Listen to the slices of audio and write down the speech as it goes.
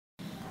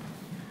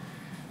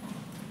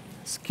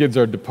As kids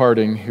are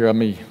departing, here let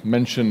me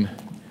mention,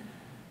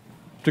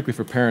 particularly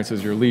for parents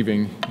as you're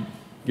leaving,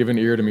 give an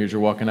ear to me as you're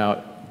walking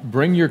out.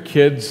 Bring your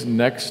kids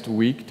next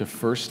week to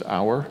First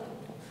Hour,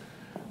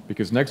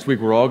 because next week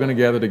we're all going to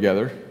gather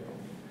together,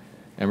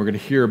 and we're going to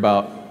hear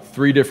about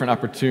 3 different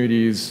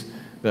opportunities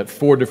that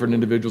 4 different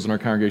individuals in our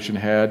congregation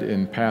had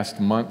in past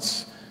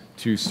months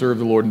to serve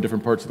the Lord in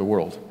different parts of the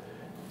world.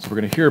 So we're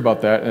going to hear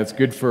about that, and it's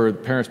good for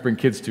parents to bring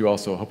kids to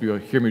also. I hope you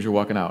hear me as you're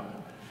walking out.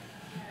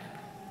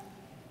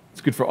 It's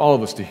good for all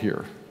of us to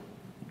hear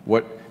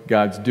what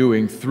God's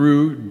doing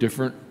through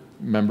different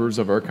members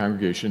of our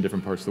congregation in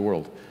different parts of the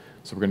world.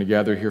 So we're going to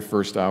gather here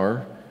First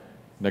Hour,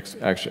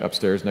 actually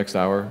upstairs next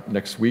hour,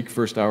 next week,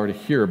 First Hour, to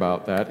hear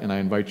about that, and I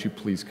invite you,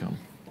 please come.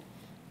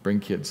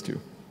 Bring kids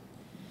too.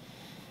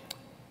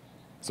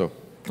 So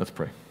let's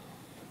pray.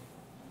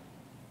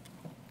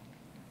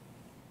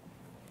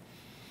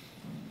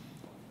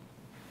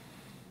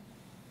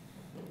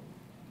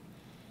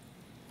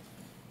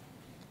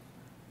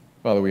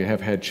 Father, we have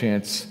had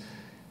chance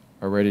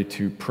already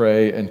to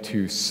pray and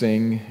to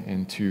sing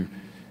and to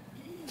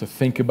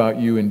think about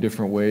you in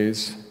different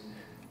ways.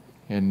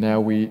 And now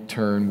we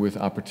turn with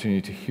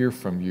opportunity to hear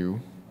from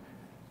you,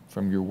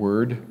 from your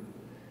word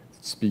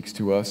that speaks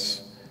to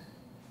us.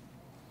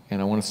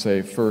 And I want to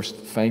say first,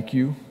 thank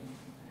you,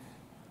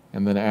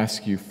 and then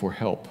ask you for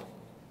help.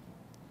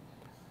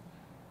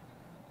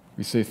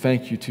 We say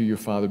thank you to your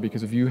Father,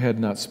 because if you had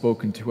not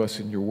spoken to us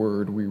in your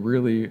word, we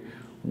really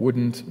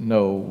wouldn't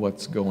know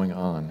what's going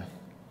on.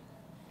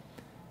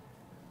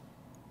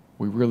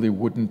 We really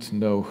wouldn't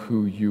know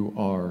who you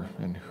are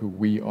and who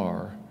we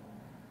are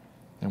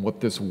and what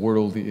this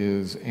world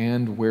is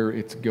and where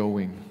it's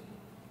going,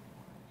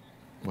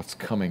 what's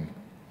coming.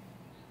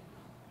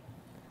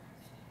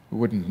 We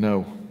wouldn't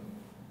know.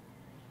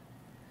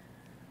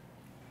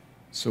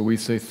 So we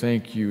say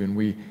thank you, and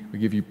we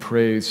give you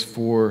praise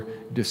for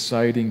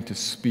deciding to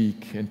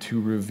speak and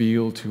to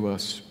reveal to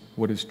us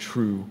what is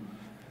true,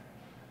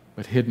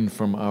 but hidden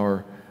from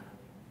our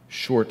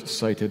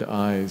short-sighted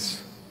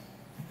eyes.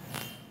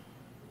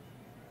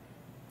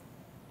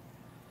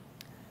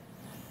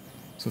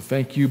 So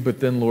thank you, but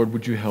then, Lord,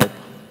 would you help?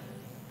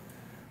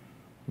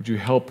 Would you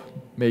help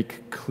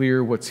make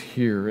clear what's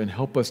here and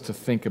help us to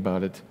think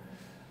about it,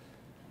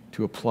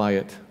 to apply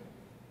it?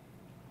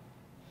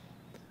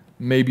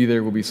 Maybe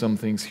there will be some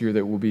things here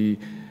that will be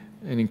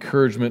an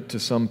encouragement to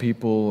some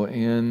people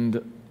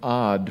and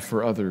odd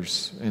for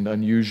others and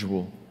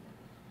unusual,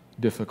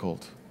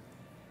 difficult.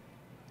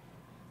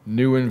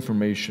 New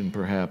information,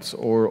 perhaps,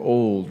 or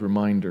old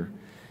reminder.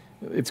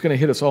 It's going to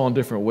hit us all in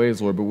different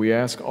ways, Lord, but we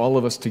ask, all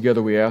of us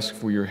together, we ask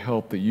for your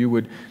help, that you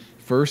would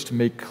first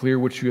make clear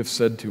what you have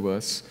said to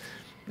us,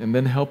 and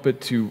then help it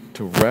to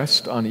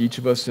rest on each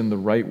of us in the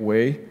right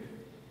way,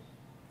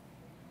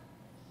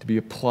 to be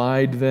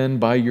applied then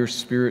by your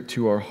Spirit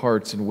to our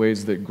hearts in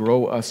ways that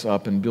grow us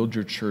up and build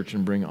your church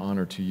and bring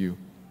honor to you.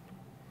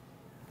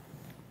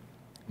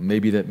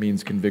 Maybe that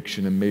means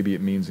conviction, and maybe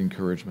it means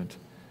encouragement.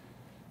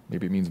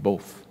 Maybe it means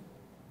both.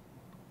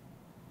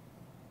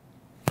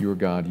 You are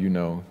God, you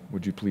know.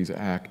 Would you please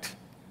act?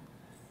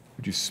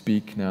 Would you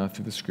speak now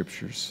through the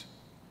Scriptures?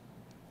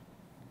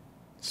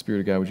 Spirit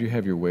of God, would you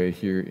have your way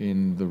here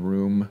in the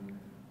room,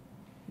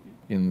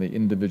 in the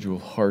individual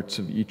hearts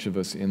of each of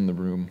us in the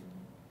room,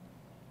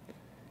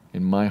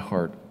 in my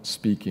heart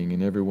speaking,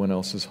 in everyone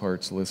else's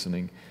hearts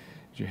listening.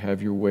 Would you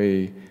have your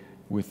way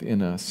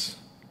within us?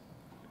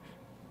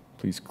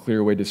 Please clear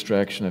away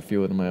distraction. I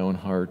feel it in my own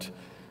heart.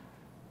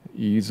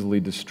 Easily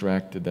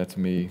distracted, that's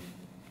me.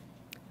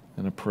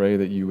 And I pray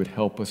that you would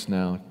help us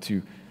now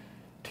to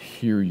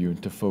hear you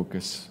and to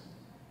focus.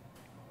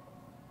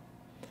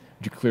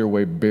 Would you clear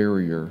away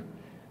barrier,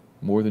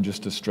 more than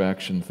just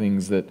distraction,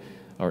 things that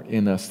are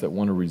in us that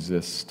want to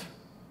resist?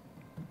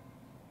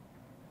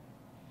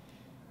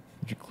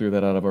 Would you clear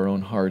that out of our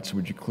own hearts?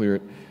 Would you clear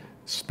it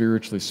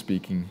spiritually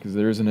speaking? Because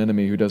there is an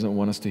enemy who doesn't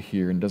want us to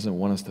hear and doesn't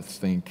want us to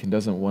think and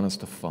doesn't want us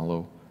to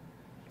follow.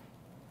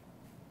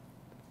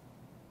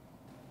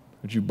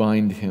 Would you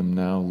bind him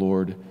now,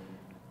 Lord?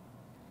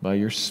 By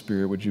your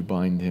Spirit, would you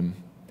bind him?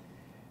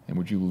 And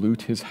would you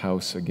loot his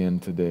house again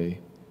today?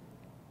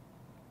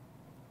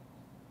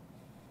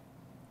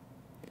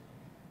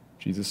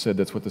 Jesus said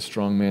that's what the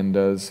strong man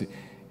does.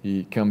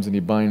 He comes and he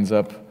binds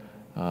up.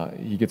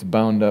 He gets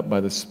bound up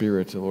by the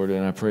Spirit, Lord.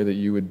 And I pray that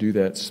you would do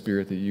that,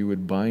 Spirit, that you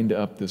would bind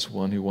up this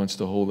one who wants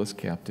to hold us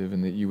captive,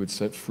 and that you would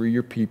set free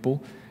your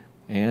people,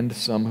 and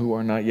some who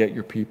are not yet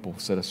your people.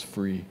 Set us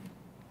free.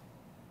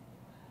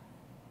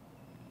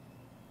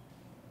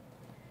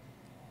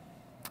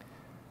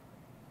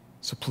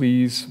 So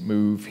please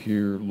move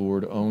here,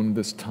 Lord. Own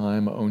this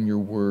time, own your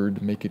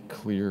word, make it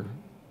clear,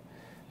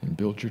 and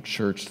build your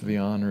church to the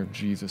honor of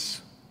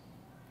Jesus.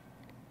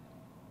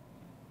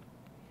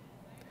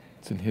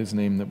 It's in his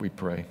name that we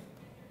pray.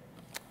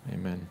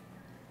 Amen.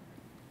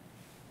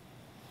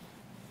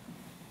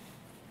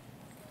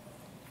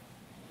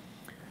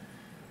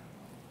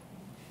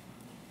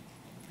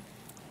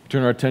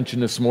 Turn our attention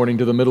this morning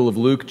to the middle of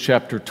Luke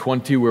chapter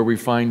 20, where we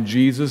find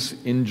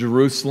Jesus in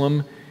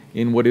Jerusalem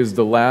in what is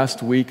the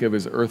last week of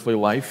his earthly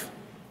life.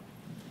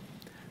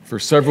 For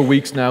several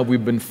weeks now,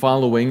 we've been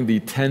following the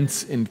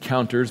tense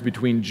encounters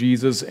between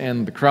Jesus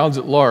and the crowds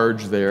at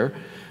large there,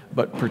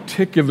 but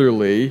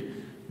particularly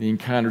the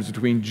encounters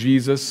between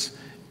Jesus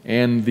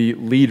and the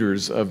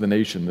leaders of the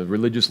nation, the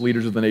religious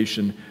leaders of the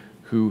nation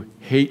who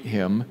hate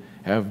him,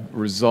 have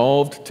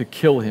resolved to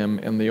kill him,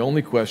 and the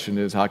only question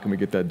is, how can we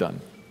get that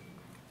done?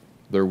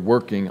 They're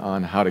working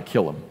on how to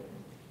kill him.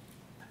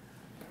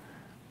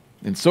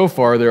 And so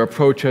far, their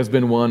approach has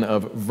been one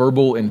of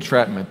verbal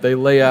entrapment. They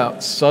lay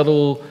out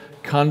subtle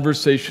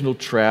conversational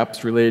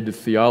traps related to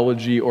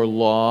theology or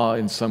law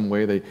in some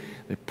way. They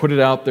put it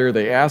out there,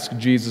 they ask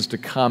Jesus to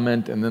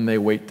comment, and then they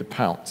wait to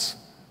pounce.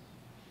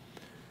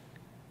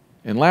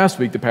 And last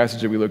week, the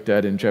passage that we looked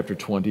at in chapter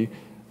 20,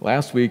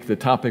 last week the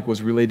topic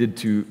was related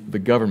to the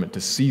government,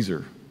 to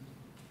Caesar,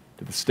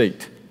 to the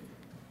state.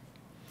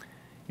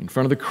 In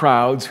front of the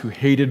crowds who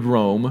hated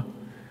Rome,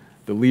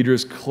 the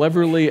leaders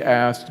cleverly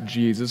asked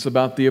Jesus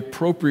about the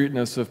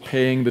appropriateness of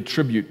paying the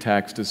tribute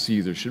tax to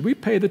Caesar. Should we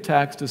pay the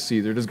tax to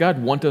Caesar? Does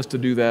God want us to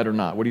do that or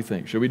not? What do you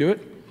think? Should we do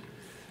it?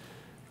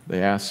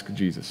 They ask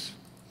Jesus.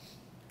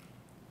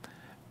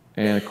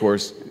 And of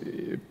course,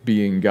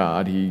 being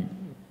God, he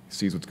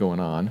sees what's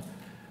going on.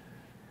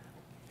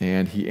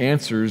 And he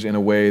answers in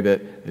a way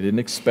that they didn't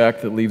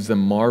expect, that leaves them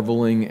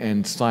marveling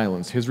and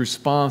silence. His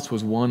response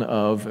was one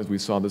of, as we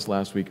saw this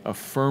last week,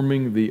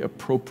 affirming the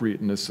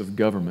appropriateness of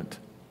government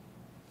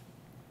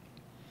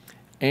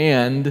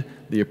and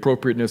the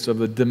appropriateness of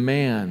the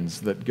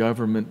demands that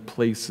government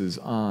places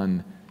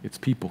on its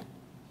people.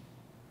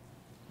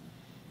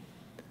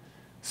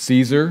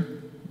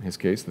 Caesar, in his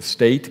case, the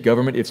state,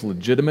 government, it's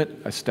legitimate,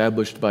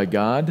 established by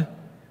God,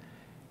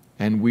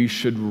 and we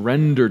should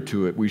render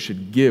to it, we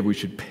should give, we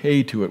should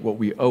pay to it what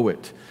we owe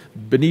it.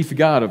 Beneath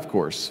God, of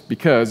course,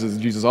 because, as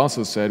Jesus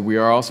also said, we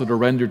are also to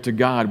render to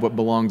God what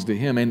belongs to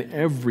Him, and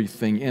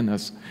everything in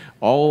us,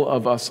 all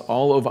of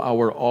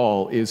our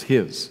all is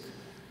His.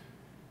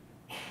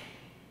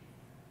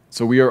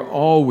 So we are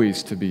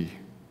always to be,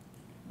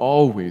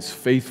 always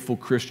faithful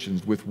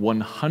Christians with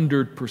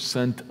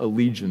 100%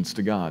 allegiance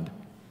to God.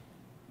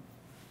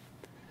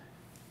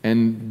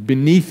 And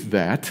beneath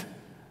that,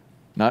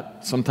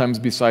 not sometimes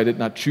beside it,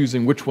 not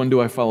choosing which one do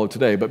I follow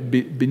today, but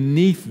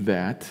beneath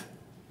that,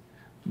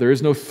 there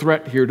is no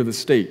threat here to the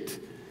state.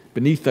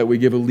 Beneath that, we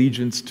give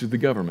allegiance to the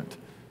government.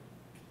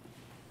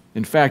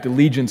 In fact,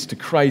 allegiance to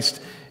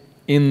Christ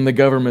in the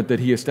government that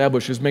He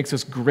establishes makes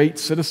us great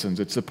citizens.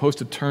 It's supposed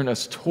to turn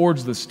us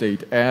towards the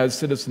state as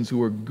citizens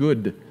who are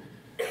good,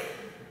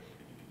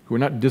 who are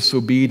not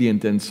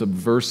disobedient and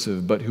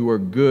subversive, but who are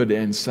good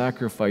and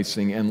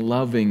sacrificing and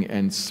loving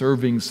and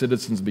serving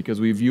citizens, because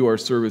we view our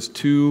service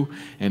to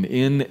and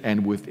in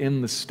and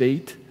within the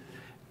state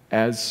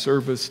as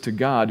service to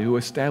God, who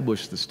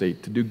established the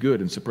state to do good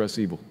and suppress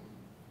evil.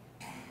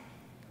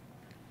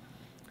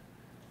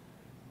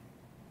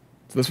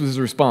 So this was His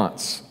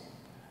response.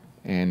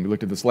 And we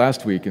looked at this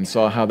last week and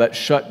saw how that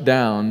shut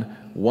down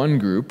one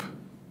group.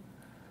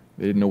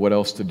 They didn't know what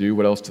else to do,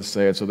 what else to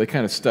say, and so they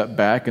kind of stepped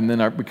back, and then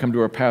we come to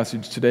our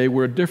passage today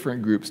where a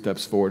different group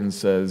steps forward and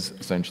says,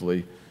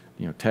 essentially,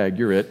 tag,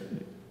 you're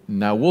it,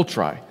 now we'll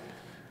try.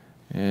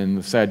 And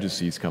the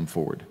Sadducees come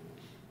forward.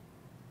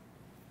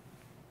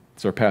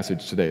 It's our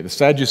passage today. The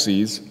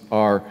Sadducees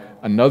are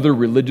another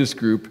religious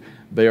group.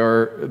 They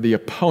are the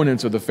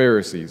opponents of the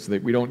Pharisees.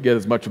 We don't get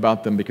as much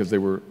about them because they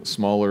were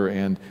smaller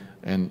and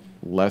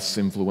less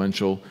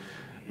influential.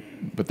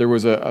 But there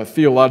was a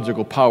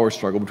theological power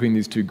struggle between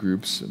these two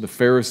groups, the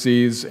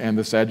Pharisees and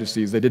the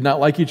Sadducees. They did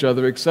not like each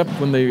other except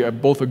when they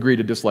both agreed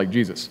to dislike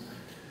Jesus.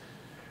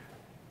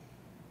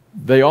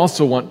 They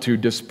also want to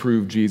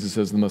disprove Jesus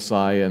as the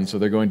Messiah, and so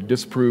they're going to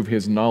disprove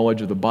His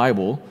knowledge of the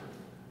Bible.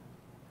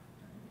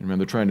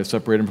 Remember, they're trying to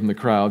separate Him from the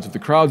crowds. If the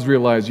crowds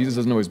realize Jesus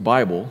doesn't know His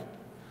Bible,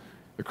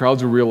 the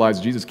crowds will realize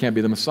Jesus can't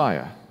be the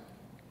Messiah.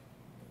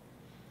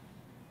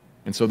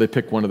 And so they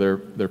pick one of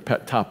their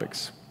pet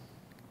topics.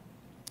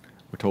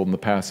 We're told in the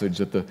passage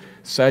that the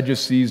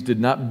Sadducees did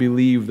not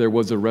believe there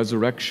was a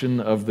resurrection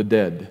of the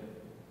dead.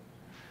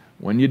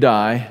 When you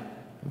die,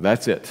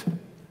 that's it.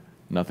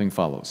 Nothing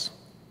follows.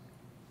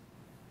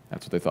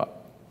 That's what they thought.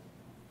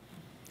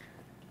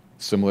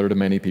 Similar to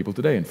many people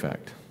today, in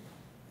fact.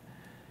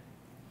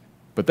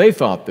 But they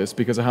thought this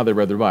because of how they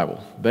read their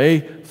Bible. They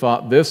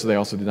thought this. They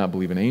also did not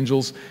believe in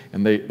angels.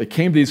 And they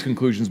came to these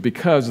conclusions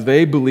because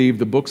they believed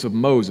the books of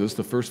Moses,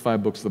 the first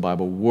 5 books of the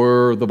Bible,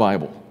 were the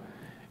Bible.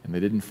 And they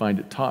didn't find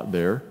it taught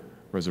there,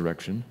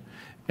 resurrection.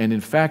 And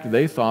in fact,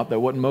 they thought that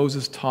what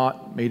Moses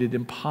taught made it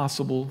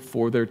impossible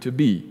for there to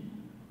be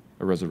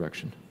a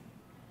resurrection,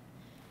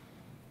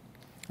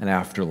 an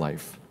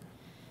afterlife.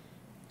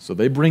 So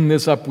they bring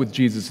this up with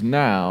Jesus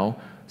now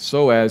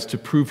so as to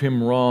prove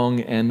Him wrong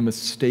and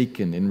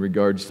mistaken in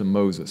regards to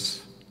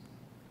Moses.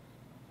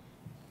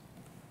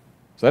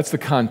 So that's the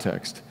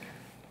context.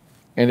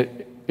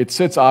 And it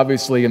sits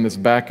obviously in this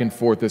back and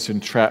forth, this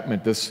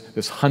entrapment,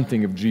 this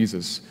hunting of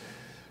Jesus.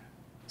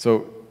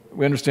 So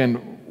we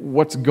understand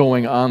what's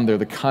going on there,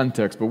 the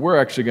context, but we're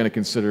actually going to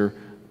consider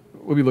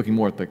we'll be looking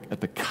more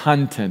at the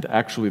content,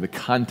 actually the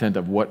content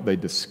of what they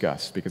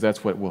discuss, because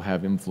that's what will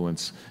have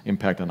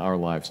impact on our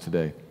lives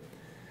today.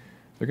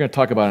 They're going to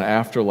talk about an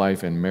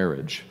afterlife and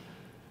marriage,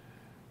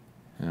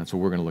 and that's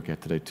what we're going to look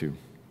at today too.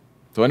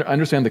 So I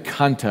understand the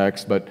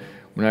context, but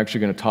we're not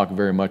actually going to talk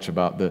very much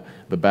about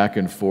the back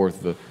and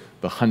forth,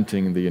 the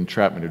hunting, the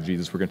entrapment of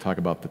Jesus. We're going to talk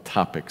about the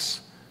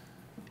topics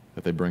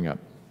that they bring up.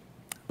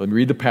 Let me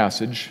read the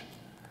passage.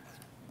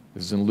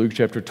 This is in Luke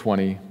chapter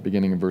 20,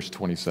 beginning in verse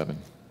 27.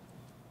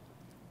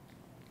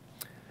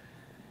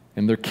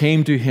 And there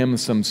came to him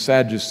some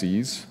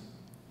Sadducees,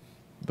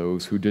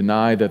 those who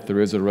deny that there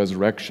is a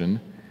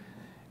resurrection,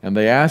 and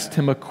they asked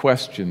him a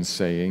question,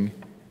 saying,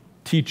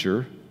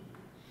 Teacher,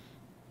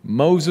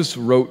 Moses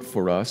wrote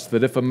for us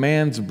that if a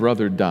man's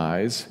brother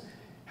dies,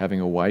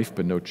 having a wife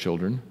but no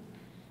children,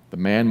 the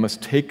man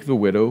must take the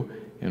widow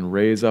and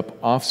raise up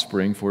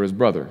offspring for his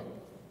brother.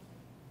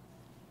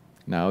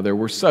 Now there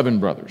were 7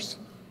 brothers.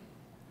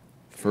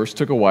 The first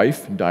took a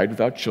wife and died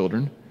without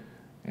children,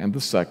 and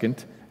the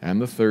second and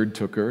the third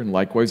took her, and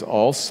likewise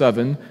all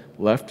 7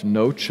 left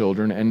no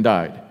children and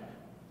died.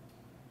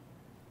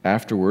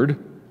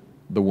 Afterward,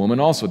 the woman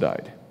also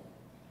died.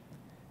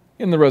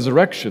 In the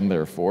resurrection,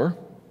 therefore,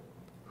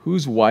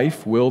 whose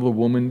wife will the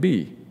woman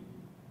be?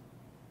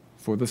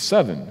 For the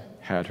 7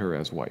 had her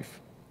as wife.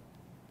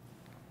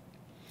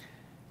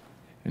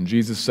 And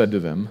Jesus said to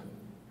them,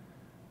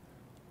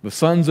 The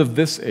sons of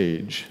this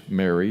age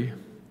marry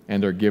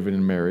and are given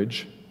in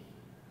marriage,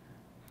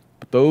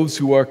 but those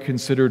who are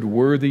considered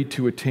worthy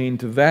to attain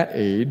to that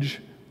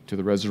age, to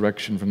the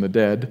resurrection from the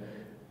dead,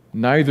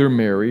 neither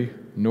marry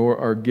nor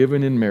are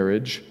given in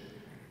marriage,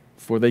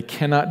 for they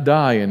cannot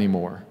die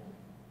anymore,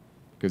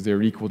 because they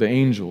are equal to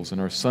angels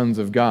and are sons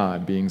of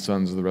God, being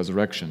sons of the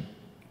resurrection.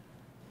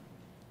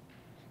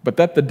 But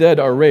that the dead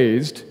are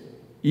raised,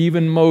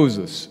 even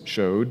Moses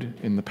showed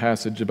in the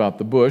passage about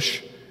the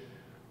bush,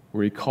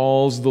 where he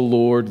calls the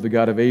Lord the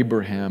God of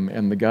Abraham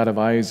and the God of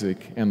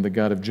Isaac and the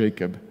God of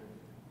Jacob.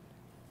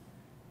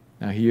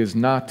 Now he is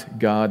not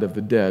God of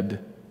the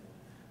dead,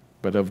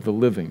 but of the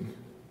living,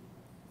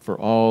 for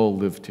all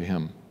live to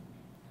him.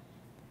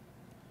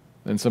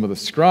 Then some of the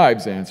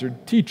scribes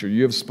answered, Teacher,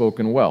 you have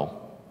spoken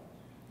well.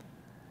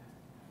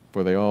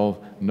 For they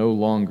all no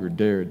longer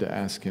dared to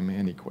ask him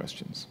any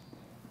questions.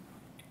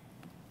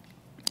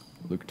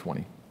 Luke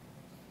 20. So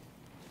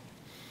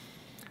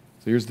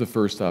here's the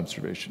first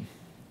observation.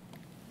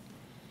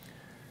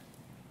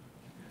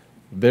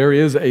 There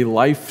is a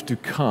life to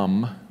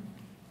come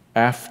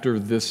after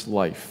this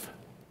life.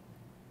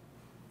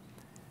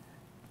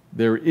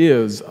 There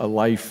is a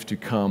life to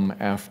come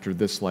after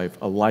this life,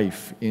 a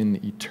life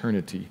in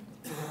eternity,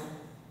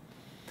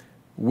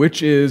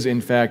 which is,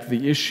 in fact,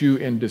 the issue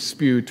and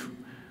dispute when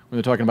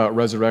they're talking about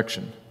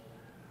resurrection.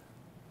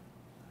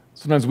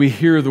 Sometimes we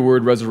hear the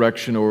word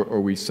resurrection,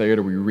 or we say it,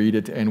 or we read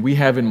it, and we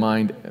have in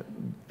mind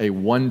a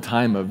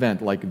one-time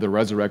event like the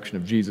resurrection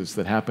of Jesus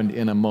that happened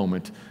in a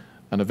moment,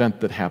 an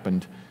event that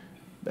happened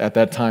at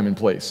that time and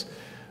place.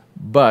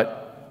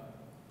 But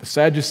the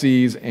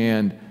Sadducees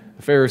and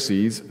the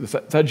Pharisees, the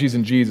Sadducees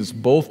and Jesus,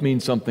 both mean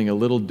something a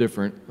little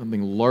different,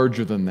 something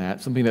larger than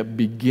that, something that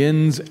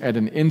begins at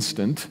an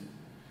instant,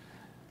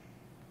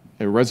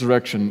 a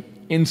resurrection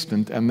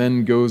instant, and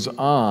then goes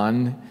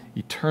on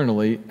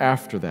eternally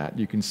after that.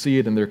 You can see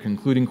it in their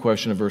concluding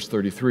question of verse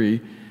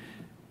 33.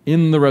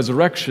 In the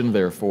resurrection,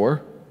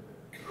 therefore,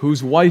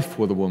 whose wife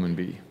will the woman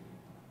be?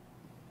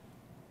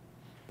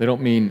 They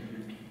don't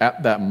mean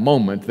at that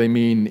moment. They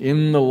mean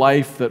in the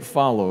life that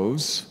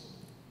follows,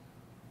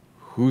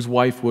 whose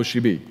wife will she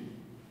be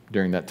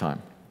during that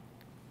time?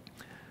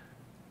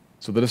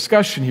 So the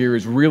discussion here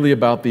is really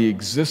about the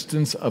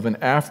existence of an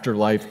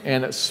afterlife,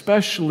 and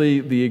especially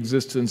the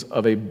existence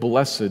of a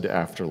blessed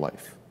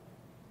afterlife.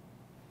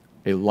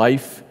 A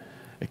life,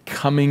 a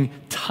coming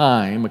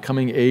time, a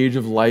coming age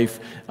of life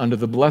under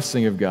the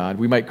blessing of God.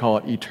 We might call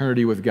it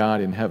eternity with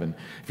God in heaven.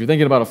 If you're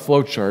thinking about a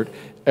flow chart,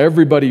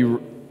 everybody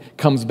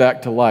comes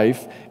back to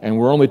life, and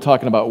we're only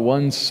talking about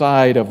one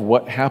side of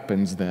what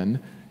happens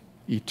then,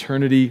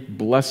 eternity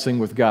blessing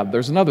with God.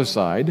 There's another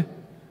side,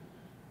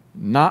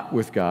 not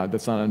with God,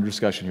 that's not under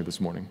discussion here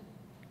this morning.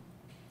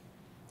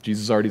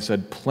 Jesus already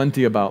said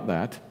plenty about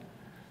that.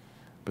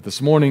 But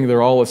this morning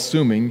they're all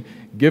assuming,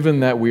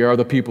 given that we are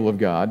the people of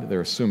God,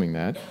 they're assuming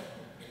that.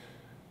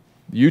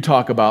 You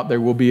talk about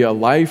there will be a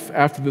life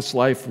after this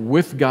life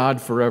with God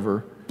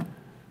forever.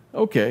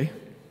 Okay.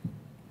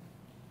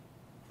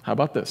 How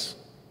about this?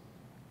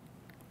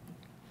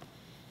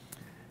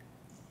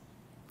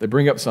 They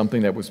bring up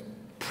something that was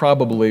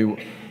probably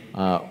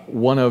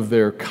one of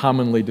their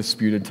commonly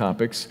disputed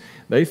topics.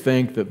 They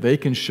think that they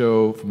can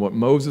show from what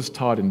Moses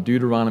taught in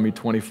Deuteronomy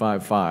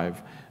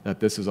 25:5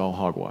 that this is all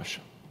hogwash.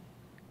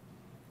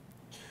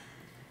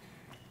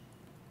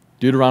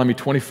 Deuteronomy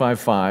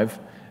 25:5,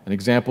 an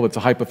example, it's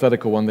a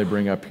hypothetical one they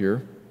bring up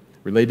here,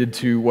 related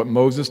to what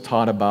Moses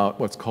taught about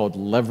what's called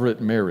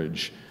levirate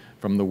marriage,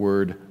 from the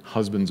word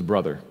husband's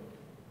brother.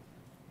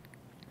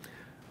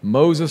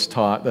 Moses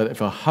taught that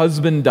if a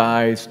husband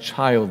dies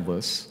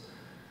childless,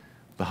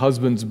 the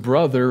husband's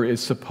brother is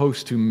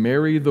supposed to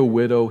marry the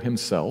widow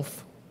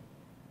himself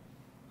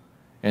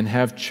and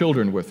have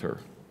children with her,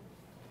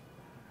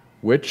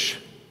 which,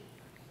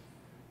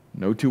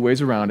 no two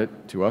ways around it,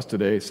 to us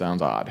today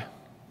sounds odd.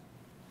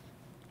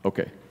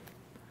 Okay.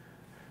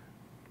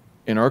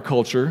 In our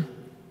culture,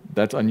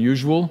 that's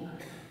unusual.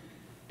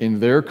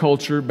 In their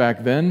culture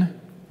back then,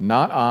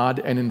 not odd,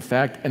 and in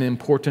fact, an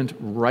important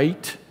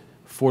right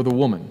for the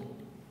woman.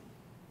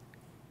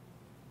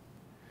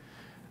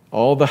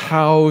 All the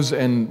hows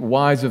and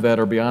whys of that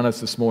are beyond us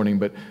this morning,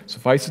 but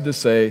suffice it to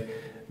say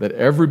that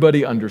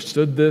everybody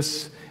understood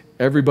this,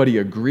 everybody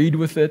agreed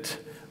with it.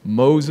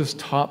 Moses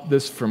taught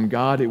this from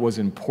God. It was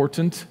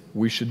important.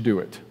 We should do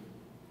it.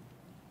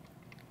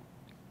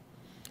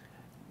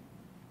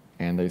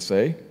 And they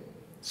say,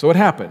 so it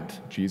happened,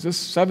 Jesus,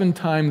 7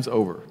 times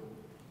over.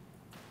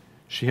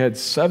 She had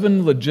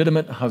 7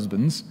 legitimate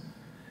husbands,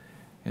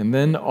 and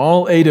then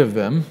all 8 of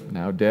them,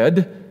 now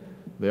dead,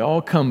 they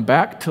all come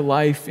back to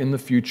life in the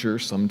future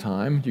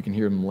sometime. You can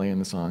hear them laying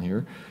this on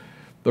here.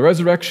 The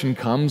resurrection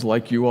comes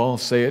like you all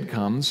say it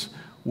comes.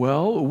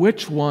 Well,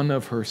 which one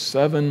of her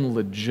 7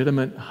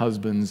 legitimate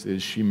husbands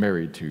is she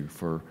married to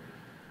for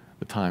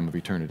the time of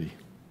eternity?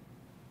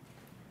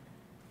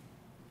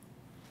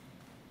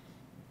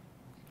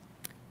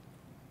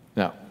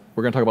 Now,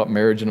 we're going to talk about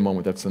marriage in a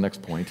moment. That's the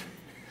next point.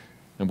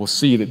 And we'll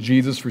see that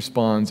Jesus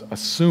responds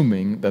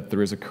assuming that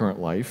there is a current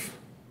life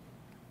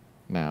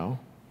now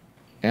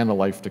and a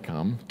life to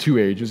come, 2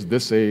 ages,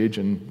 this age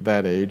and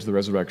that age, the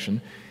resurrection.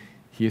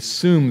 He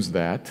assumes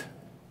that.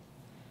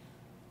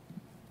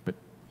 But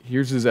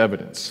here's his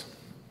evidence.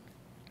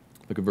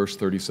 Look at verse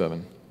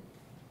 37.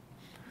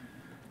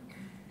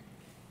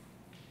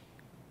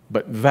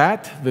 But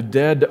that the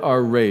dead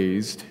are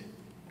raised,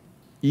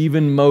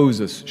 even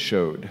Moses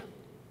showed.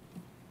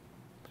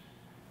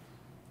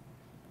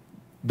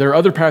 There are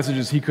other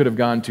passages he could have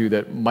gone to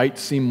that might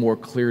seem more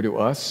clear to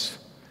us.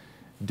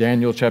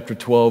 Daniel chapter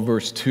 12,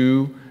 verse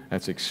 2,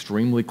 that's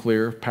extremely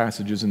clear.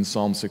 Passages in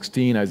Psalm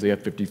 16, Isaiah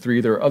 53.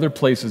 There are other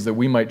places that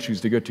we might choose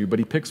to go to, but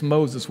he picks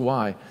Moses.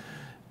 Why?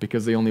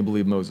 Because they only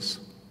believe Moses.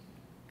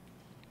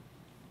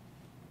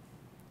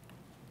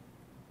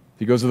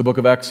 He goes to the book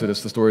of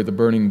Exodus, the story of the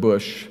burning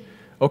bush.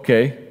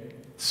 Okay,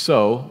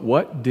 so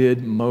what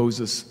did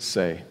Moses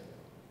say?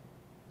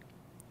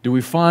 Do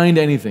we find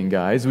anything,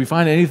 guys? Do we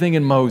find anything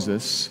in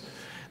Moses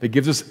that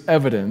gives us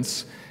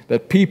evidence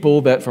that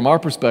people that, from our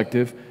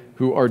perspective,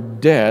 who are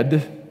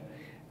dead,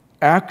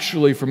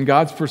 actually, from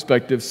God's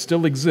perspective,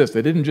 still exist?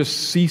 They didn't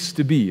just cease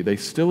to be. They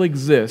still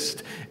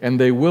exist, and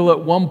they will at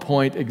one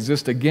point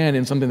exist again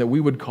in something that we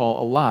would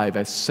call alive,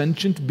 as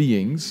sentient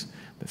beings,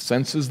 the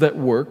senses that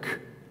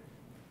work,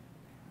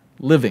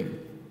 living.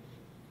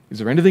 Is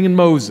there anything in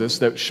Moses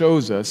that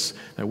shows us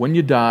that when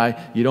you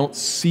die, you don't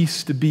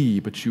cease to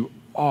be, but you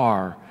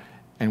are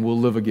and will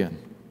live again?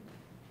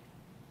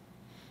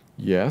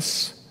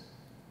 Yes,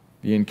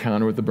 the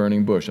encounter with the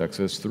burning bush,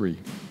 Exodus 3.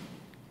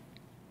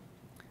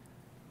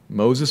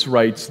 Moses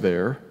writes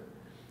there,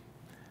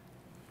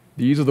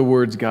 these are the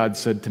words God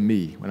said to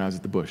me when I was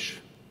at the bush.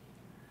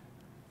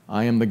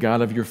 I am the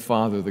God of your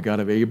father, the God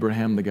of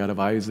Abraham, the God of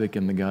Isaac,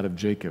 and the God of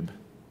Jacob.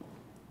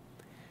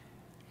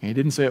 And he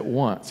didn't say it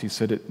once. He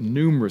said it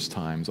numerous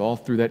times, all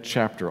through that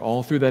chapter,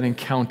 all through that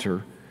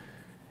encounter,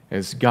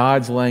 as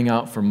God's laying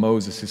out for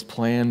Moses his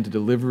plan to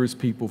deliver his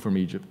people from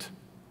Egypt.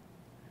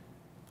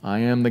 I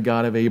am the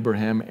God of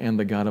Abraham and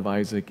the God of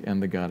Isaac and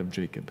the God of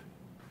Jacob.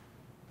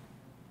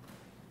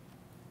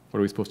 What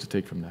are we supposed to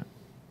take from that?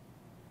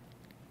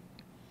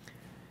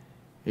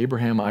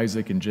 Abraham,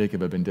 Isaac, and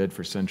Jacob have been dead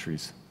for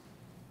centuries.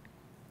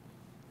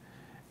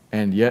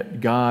 And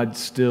yet God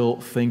still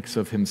thinks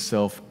of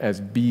himself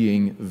as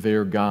being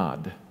their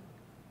God.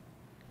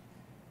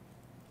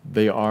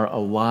 They are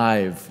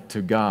alive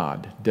to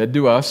God, dead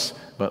to us,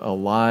 but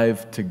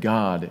alive to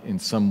God in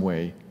some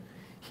way.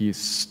 He is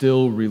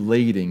still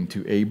relating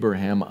to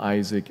Abraham,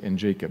 Isaac, and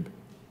Jacob.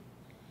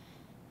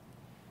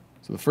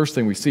 So the first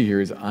thing we see here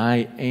is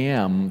I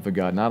am the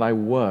God, not I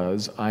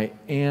was, I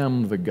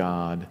am the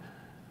God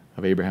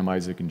of Abraham,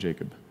 Isaac, and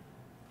Jacob.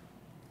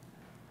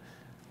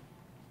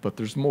 But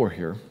there's more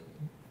here.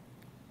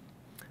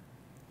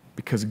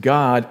 Because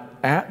God,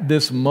 at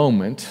this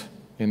moment,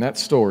 in that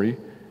story,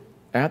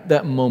 at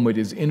that moment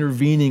is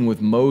intervening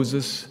with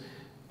Moses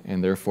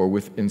and therefore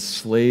with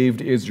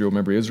enslaved Israel.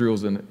 Remember, Israel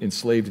was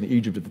enslaved in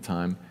Egypt at the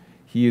time.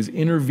 He is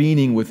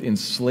intervening with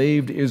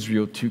enslaved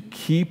Israel to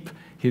keep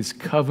his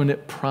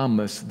covenant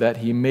promise that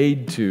he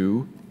made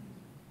to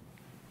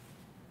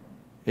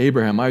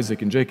Abraham,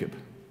 Isaac, and Jacob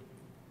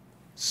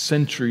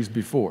centuries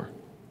before.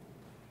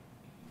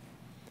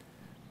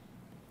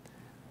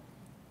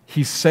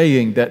 He's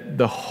saying that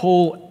the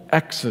whole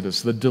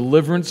Exodus, the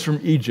deliverance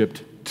from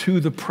Egypt to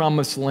the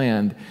promised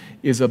land,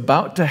 is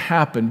about to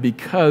happen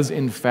because,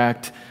 in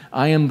fact,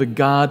 I am the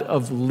God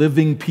of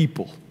living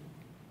people.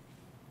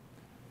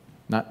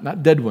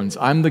 Not dead ones.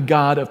 I'm the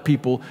God of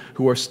people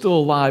who are still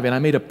alive, and I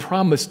made a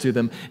promise to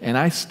them, and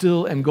I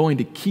still am going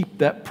to keep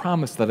that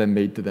promise that I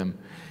made to them.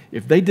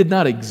 If they did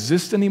not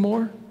exist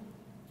anymore,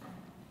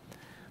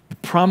 the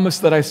promise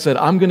that I said,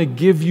 I'm going to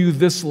give you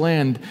this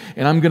land,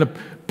 and I'm going to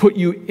put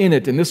you in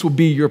it, and this will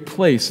be your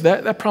place.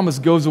 That promise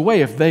goes away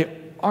if they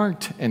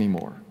aren't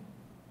anymore.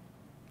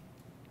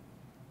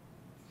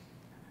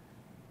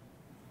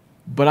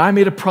 But I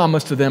made a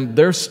promise to them.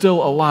 They're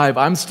still alive.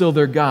 I'm still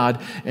their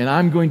God, and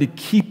I'm going to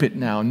keep it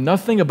now.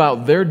 Nothing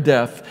about their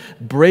death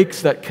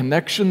breaks that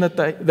connection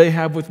that they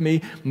have with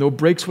me, nor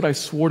breaks what I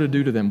swore to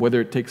do to them.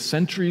 Whether it takes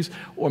centuries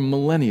or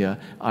millennia,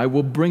 I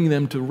will bring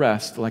them to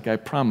rest like I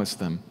promised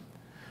them.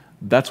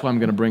 That's why I'm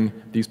going to bring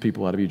these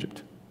people out of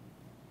Egypt.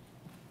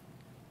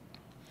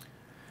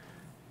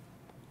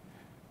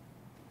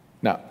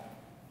 Now,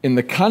 in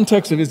the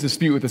context of his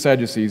dispute with the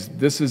Sadducees,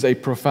 this is a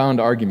profound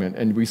argument,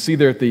 and we see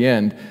there at the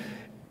end,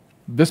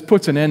 this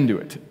puts an end to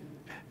it.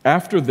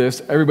 After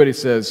this, everybody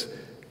says,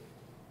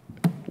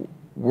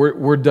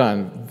 we're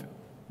done.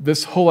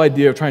 This whole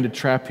idea of trying to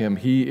trap him,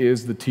 he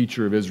is the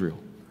teacher of Israel.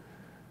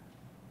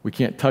 We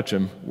can't touch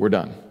him, we're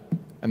done.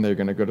 And they're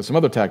going to go to some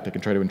other tactic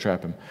and try to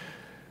entrap him.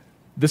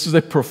 This is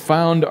a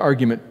profound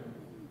argument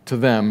to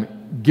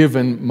them,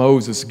 given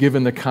Moses,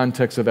 given the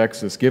context of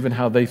Exodus, given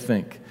how they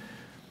think.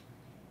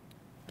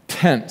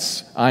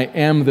 Tense, I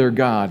am their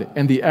God,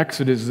 and the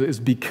Exodus is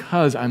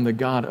because I'm the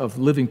God of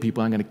living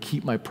people. I'm going to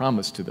keep my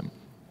promise to them.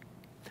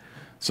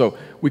 So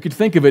we could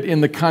think of it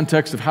in the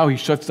context of how he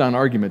shuts down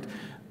argument,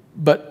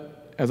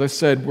 but as I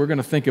said, we're going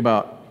to think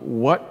about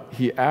what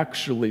he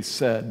actually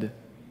said.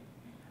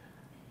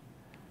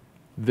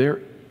 There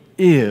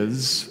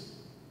is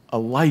a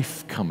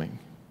life coming.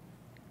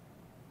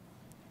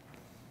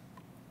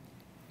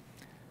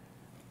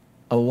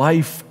 A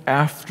life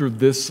after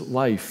this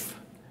life.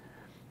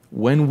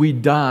 When we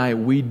die,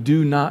 we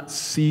do not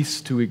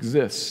cease to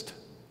exist.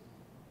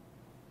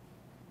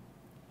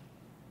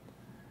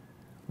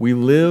 We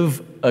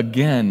live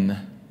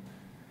again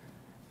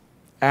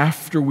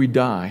after we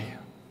die.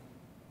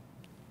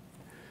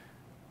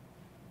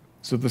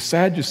 So the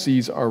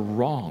Sadducees are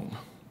wrong,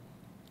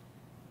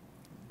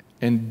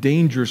 and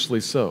dangerously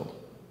so.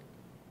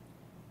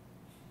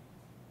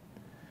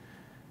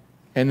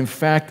 And in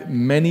fact,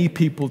 many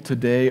people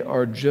today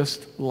are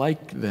just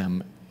like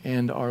them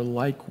and are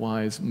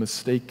likewise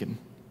mistaken.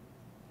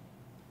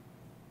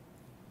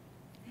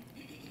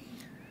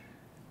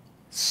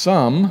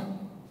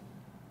 Some,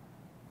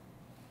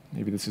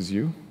 maybe this is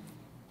you,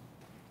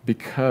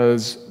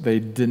 because they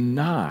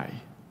deny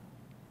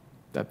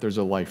that there's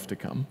a life to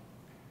come.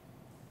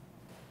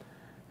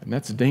 And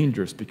that's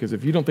dangerous, because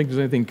if you don't think there's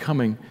anything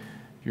coming,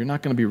 you're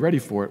not going to be ready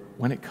for it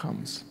when it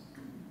comes.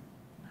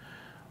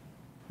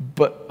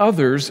 But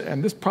others,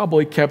 and this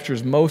probably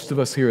captures most of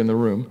us here in the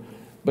room,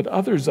 but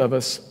others of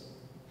us,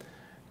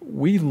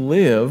 we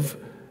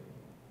live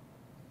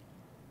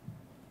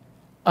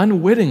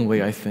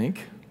unwittingly, I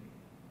think,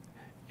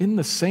 in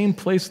the same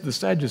place the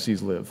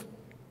Sadducees live.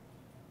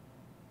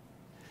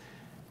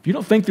 If you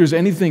don't think there's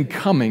anything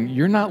coming,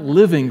 you're not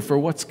living for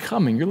what's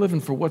coming. You're living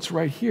for what's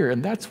right here.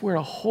 And that's where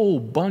a whole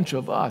bunch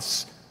of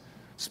us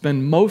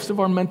spend most of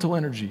our mental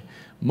energy,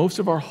 most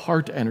of our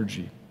heart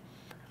energy,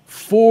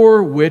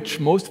 for which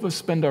most of us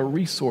spend our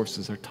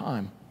resources, our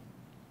time,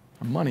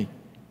 our money.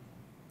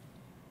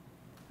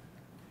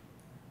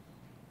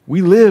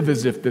 We live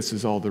as if this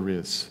is all there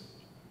is.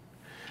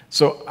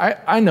 So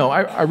I know,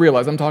 I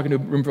realize I'm talking to a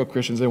room full of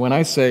Christians, and when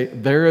I say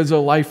there is a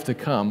life to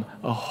come,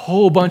 a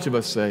whole bunch of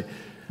us say,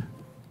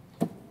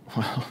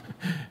 well,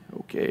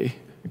 okay,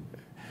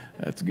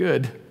 that's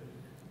good.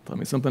 Tell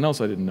me something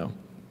else I didn't know.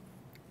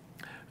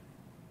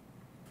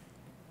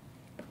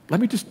 Let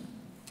me just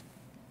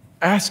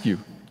ask you,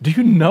 do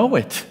you know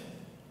it?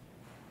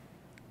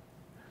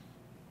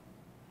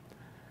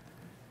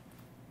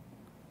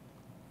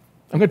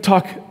 I'm going to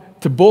talk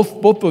to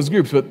both those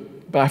groups, but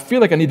I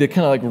feel like I need to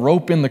kind of like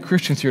rope in the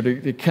Christians here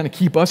to kind of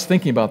keep us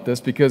thinking about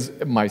this, because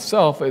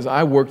myself, as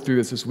I work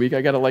through this week,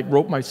 I got to like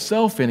rope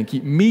myself in and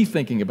keep me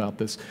thinking about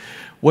this.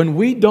 When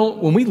we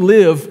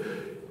live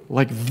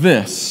like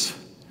this,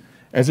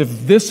 as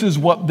if this is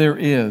what there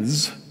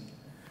is,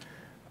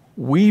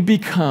 we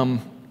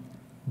become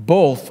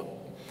both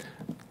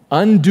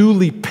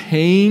unduly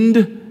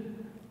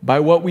pained by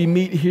what we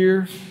meet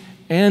here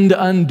and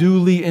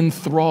unduly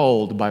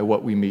enthralled by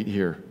what we meet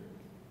here.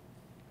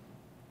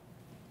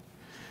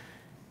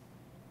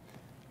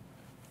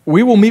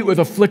 We will meet with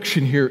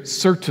affliction here,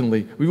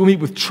 certainly. We will meet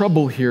with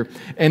trouble here.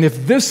 And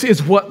if this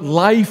is what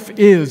life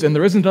is, and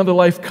there isn't another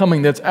life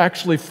coming that's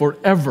actually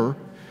forever,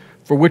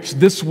 for which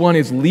this one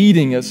is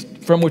leading us,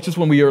 from which this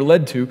one we are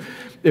led to,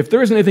 if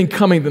there isn't anything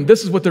coming, then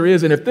this is what there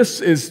is. And if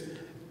this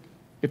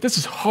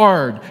is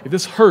hard, if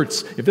this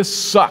hurts, if this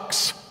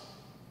sucks,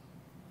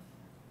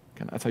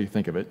 that's how you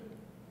think of it.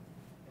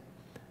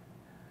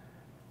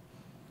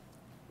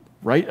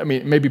 Right? I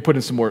mean, maybe put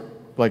in some more,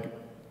 like,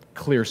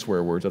 clear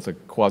swear words. That's a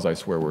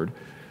quasi-swear word.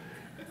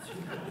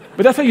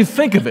 But that's how you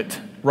think of it,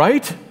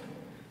 right?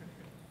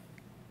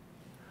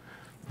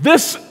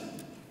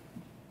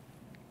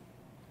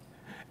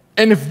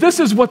 And if this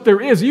is what there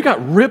is, you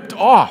got ripped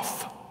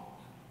off.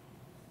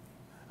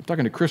 I'm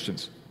talking to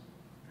Christians.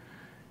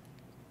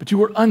 But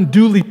you are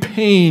unduly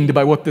pained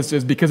by what this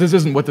is because this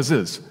isn't what this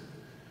is.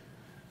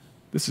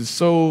 This is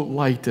so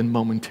light and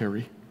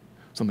momentary.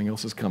 Something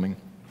else is coming.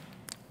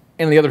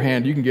 And on the other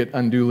hand, you can get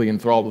unduly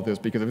enthralled with this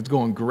because if it's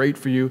going great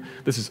for you,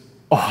 this is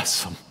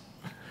awesome.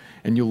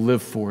 And you'll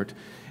live for it.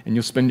 And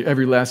you'll spend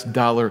every last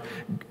dollar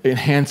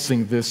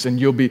enhancing this,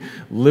 and you'll be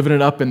living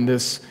it up in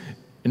this,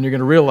 and you're going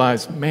to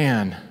realize,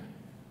 man,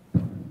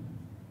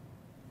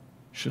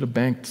 should have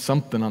banked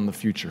something on the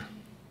future.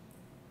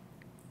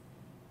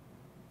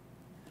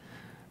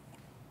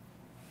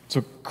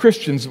 So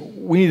Christians,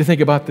 we need to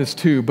think about this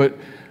too, but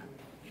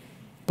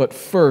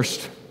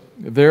first,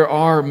 there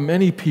are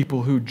many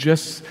people who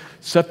just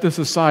set this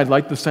aside,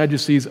 like the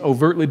Sadducees,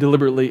 overtly,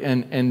 deliberately,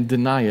 and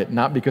deny it,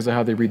 not because of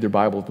how they read their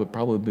Bibles, but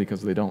probably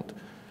because they don't.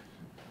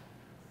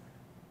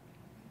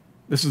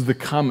 This is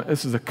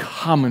a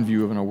common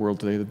view in our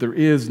world today, that there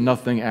is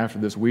nothing after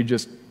this. We're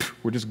just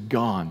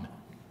gone.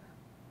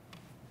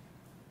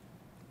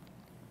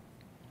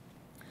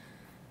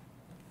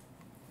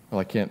 Well,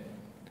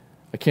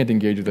 I can't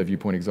engage with that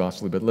viewpoint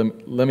exhaustively, but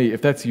let me,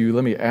 if that's you,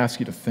 let me ask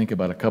you to think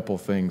about a couple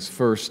things.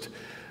 First,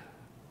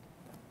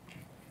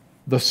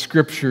 the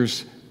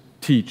Scriptures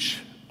teach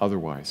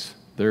otherwise.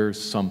 There's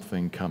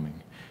something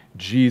coming.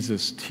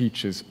 Jesus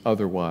teaches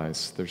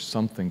otherwise. There's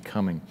something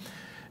coming.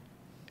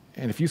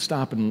 And if you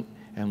stop and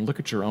look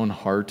at your own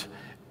heart,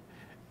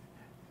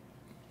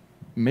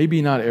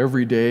 maybe not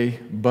every day,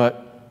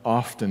 but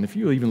often, if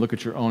you even look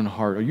at your own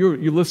heart, or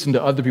you listen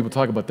to other people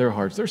talk about their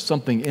hearts, there's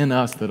something in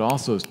us that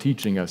also is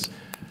teaching us,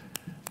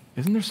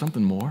 isn't there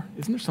something more?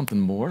 Isn't there something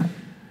more?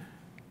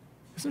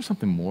 Isn't there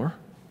something more?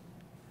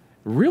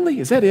 Really?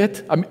 Is that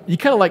it? I mean, you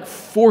kind of like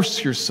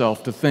force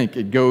yourself to think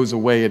it goes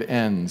away, it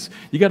ends.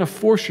 You got to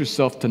force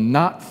yourself to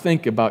not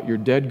think about your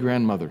dead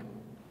grandmother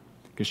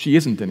because she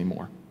isn't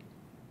anymore.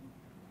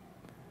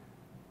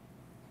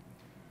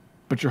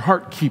 But your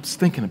heart keeps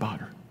thinking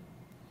about her.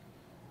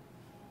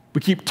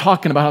 We keep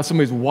talking about how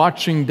somebody's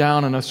watching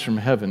down on us from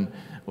heaven.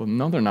 Well,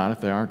 no, they're not if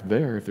they aren't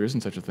there, if there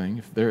isn't such a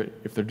thing,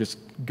 if they're just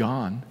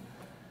gone.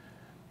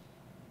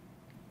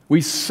 We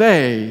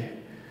say,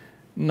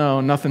 no,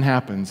 nothing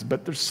happens,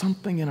 but there's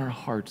something in our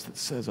hearts that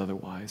says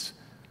otherwise.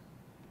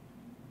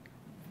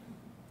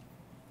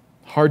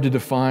 Hard to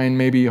define,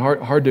 maybe,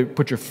 hard to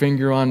put your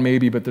finger on,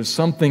 maybe, but there's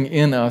something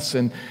in us,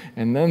 and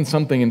then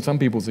something in some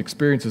people's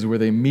experiences where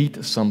they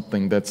meet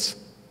something that's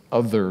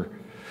other.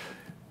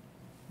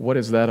 What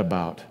is that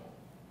about?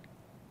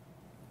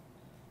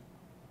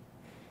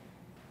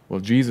 Well,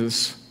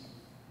 Jesus,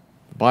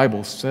 the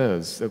Bible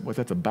says that what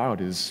that's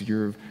about is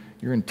you're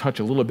in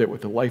touch a little bit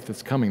with the life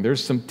that's coming.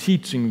 There's some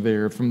teaching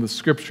there from the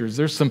Scriptures.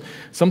 There's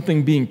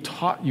something being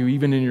taught you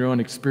even in your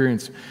own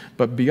experience.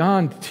 But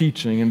beyond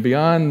teaching and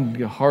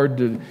beyond hard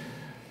to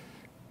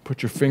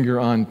put your finger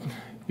on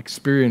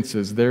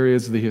experiences, there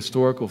is the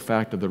historical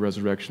fact of the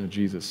resurrection of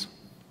Jesus.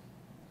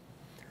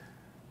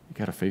 You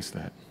got to face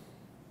that.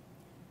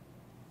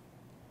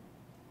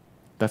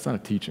 That's not a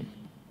teaching,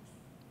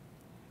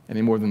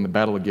 any more than the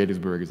Battle of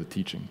Gettysburg is a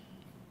teaching.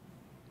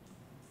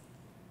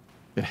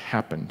 It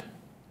happened.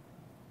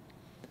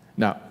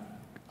 Now,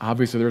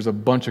 obviously, there's a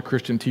bunch of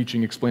Christian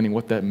teaching explaining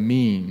what that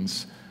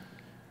means.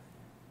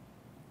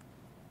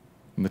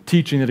 And the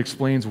teaching that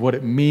explains what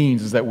it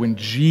means is that when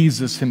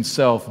Jesus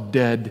himself,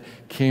 dead,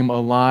 came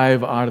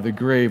alive out of the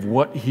grave,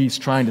 what he's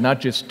trying to not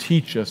just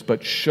teach us,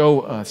 but show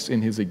us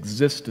in his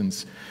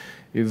existence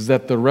is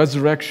that the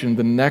resurrection,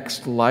 the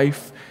next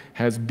life,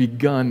 has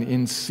begun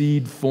in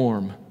seed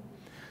form.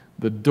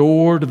 The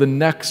door to the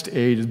next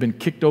age has been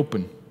kicked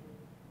open.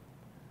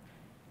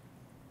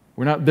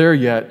 We're not there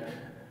yet,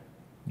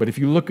 but if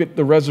you look at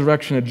the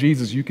resurrection of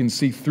Jesus, you can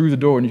see through the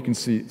door and you can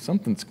see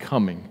something's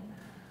coming.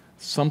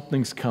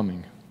 Something's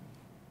coming.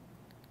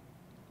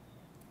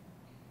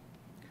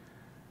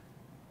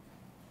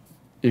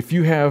 If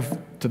you have,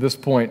 to this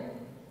point,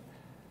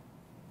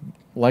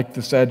 like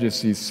the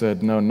Sadducees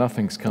said, no,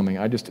 nothing's coming,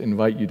 I just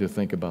invite you to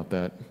think about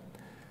that.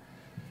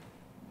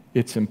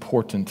 It's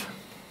important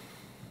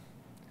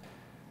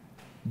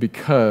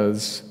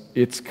because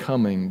it's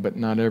coming, but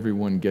not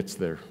everyone gets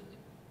there.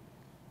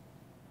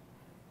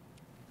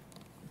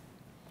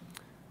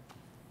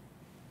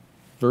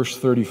 Verse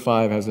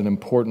 35 has an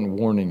important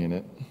warning in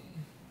it.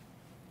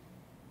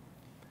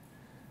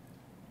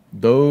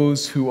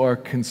 Those who are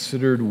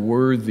considered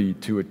worthy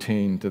to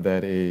attain to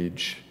that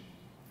age,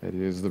 that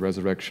is, the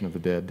resurrection of the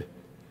dead.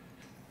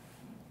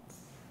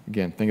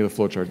 Again, think of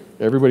the flowchart.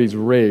 Everybody's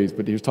raised,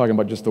 but he was talking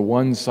about just the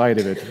one side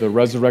of it, the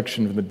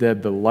resurrection of the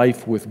dead, the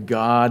life with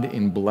God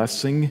in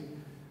blessing.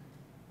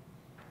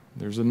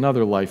 There's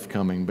another life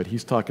coming, but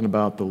he's talking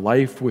about the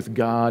life with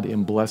God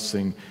in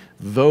blessing,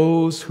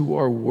 those who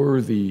are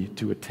worthy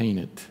to attain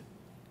it.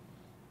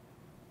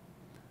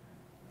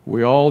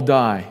 We all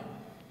die.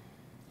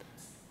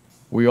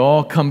 We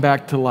all come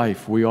back to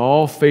life. We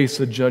all face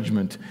a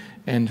judgment,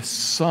 and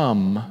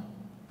some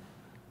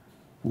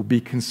will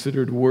be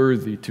considered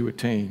worthy to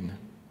attain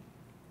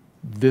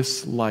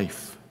this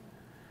life,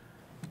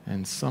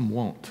 and some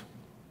won't.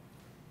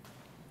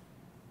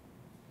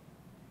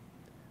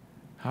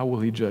 How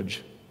will he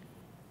judge?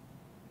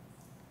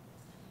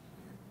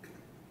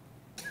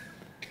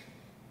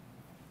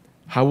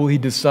 How will he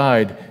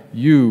decide,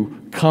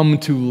 you come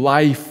to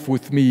life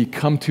with me,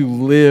 come to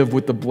live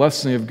with the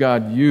blessing of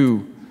God,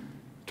 you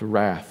to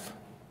wrath?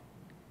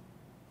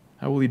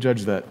 How will he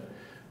judge that?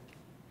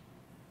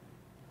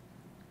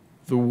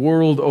 The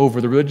world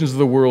over, the religions of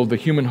the world, the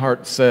human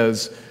heart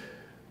says,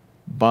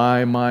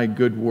 by my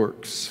good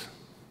works.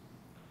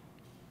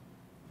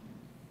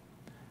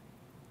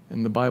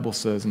 And the Bible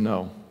says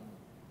no,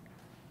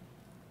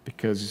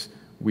 because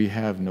we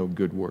have no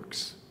good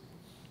works.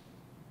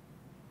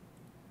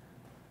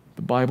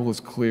 The Bible is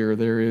clear.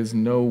 There is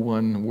no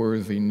one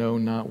worthy, no,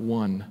 not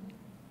one.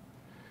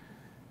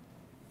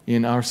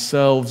 In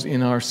ourselves,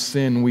 in our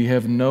sin, we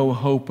have no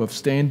hope of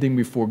standing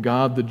before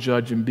God the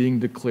judge and being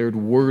declared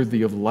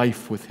worthy of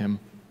life with him.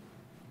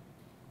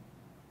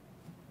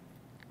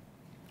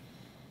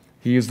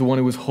 He is the one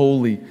who is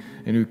holy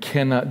and who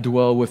cannot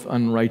dwell with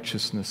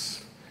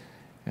unrighteousness,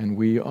 and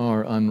we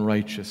are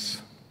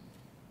unrighteous.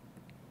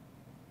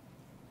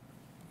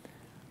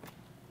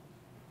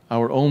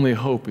 Our only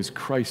hope is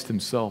Christ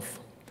himself,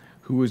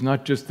 who is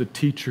not just the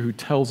teacher who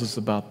tells us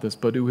about this,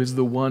 but who is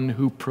the one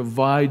who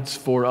provides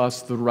for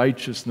us the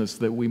righteousness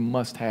that we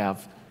must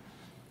have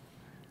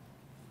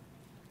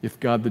if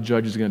God the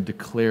judge is going to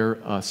declare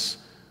us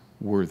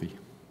worthy.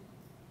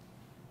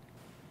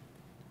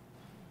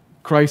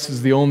 Christ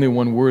is the only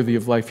one worthy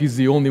of life. He's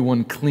the only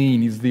one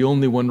clean. He's the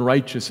only one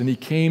righteous. And he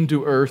came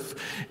to earth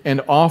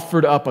and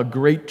offered up a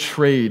great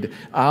trade.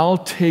 I'll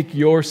take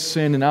your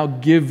sin and I'll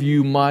give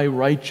you my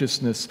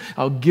righteousness.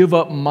 I'll give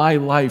up my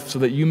life so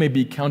that you may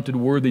be counted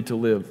worthy to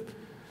live.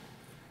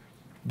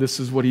 This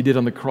is what he did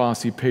on the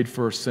cross. He paid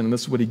for our sin, and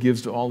this is what he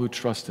gives to all who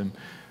trust him.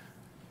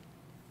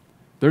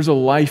 There's a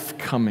life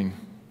coming.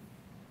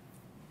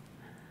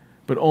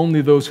 But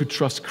only those who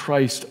trust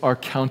Christ are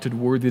counted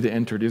worthy to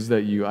enter it. Is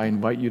that you? I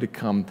invite you to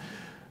come.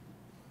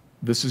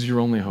 This is your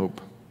only hope.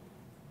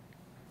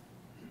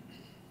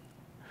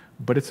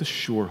 But it's a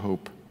sure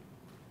hope.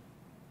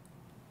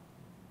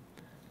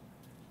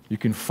 You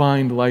can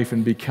find life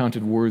and be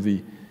counted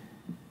worthy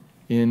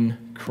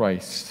in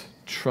Christ,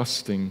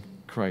 trusting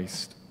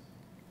Christ.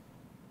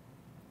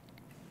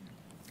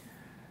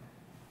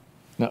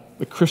 Now,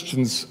 the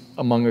Christians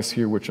among us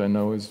here, which I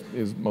know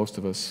is most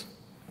of us,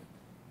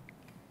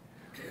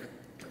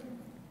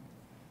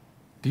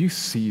 do you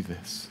see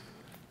this?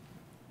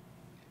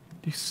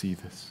 Do you see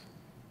this?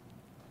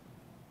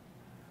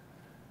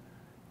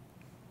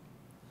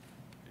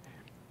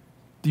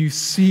 Do you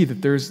see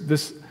that there's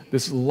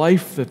this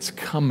life that's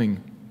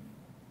coming?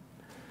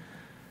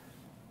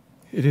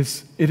 It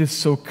is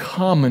so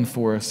common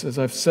for us, as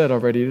I've said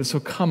already, it is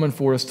so common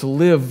for us to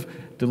live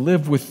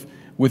with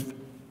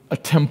a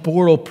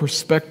temporal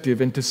perspective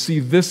and to see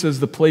this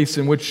as the place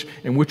in which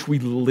we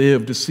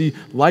live, to see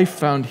life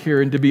found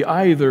here and to be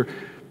either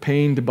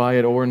pained by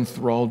it or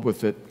enthralled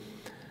with it.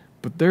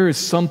 But there is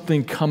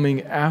something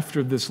coming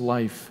after this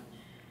life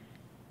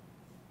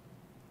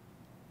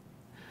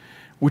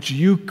which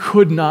you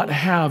could not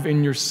have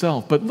in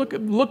yourself. But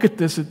look at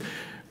this.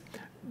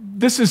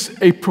 This is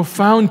a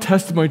profound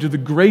testimony to the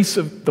grace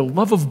of the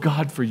love of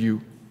God for you.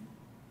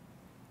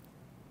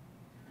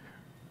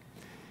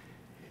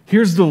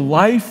 Here's the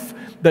life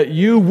that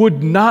you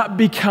would not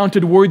be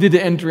counted worthy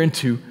to enter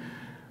into,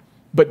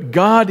 but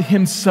God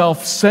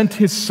himself sent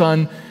his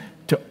Son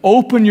to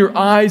open your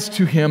eyes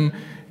to him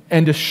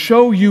and to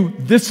show you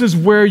this is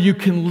where you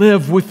can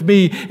live with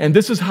me and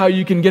this is how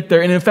you can get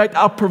there. And in fact,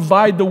 I'll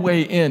provide the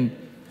way in.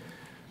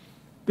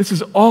 This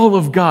is all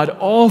of God,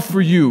 all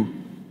for you.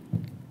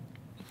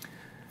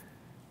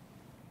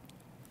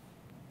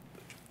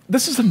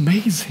 This is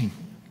amazing.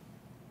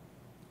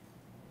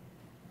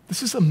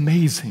 This is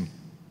amazing.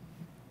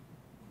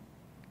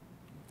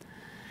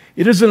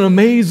 It is an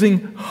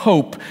amazing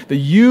hope that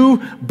you,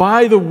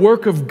 by the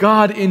work of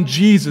God in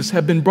Jesus,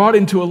 have been brought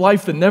into a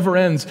life that never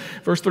ends.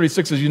 Verse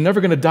 36 says, you're never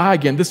going to die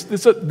again.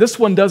 This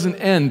one doesn't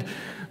end.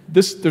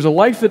 There's a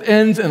life that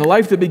ends and a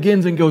life that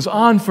begins and goes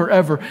on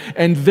forever.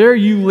 And there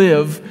you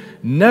live,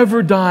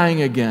 never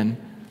dying again,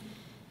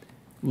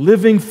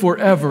 living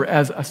forever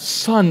as a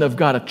son of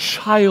God, a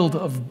child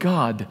of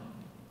God.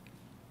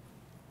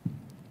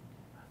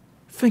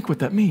 Think what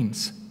that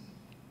means.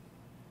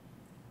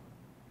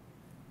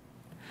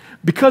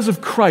 Because of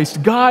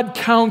Christ, God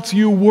counts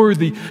you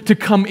worthy to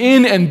come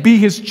in and be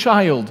his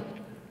child,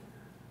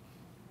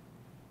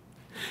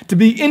 to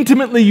be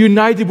intimately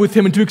united with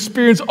him and to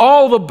experience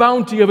all the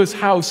bounty of his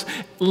house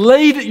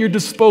laid at your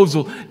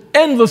disposal,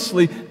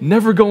 endlessly,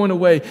 never going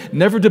away,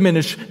 never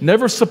diminished,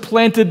 never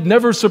supplanted,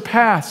 never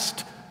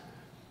surpassed.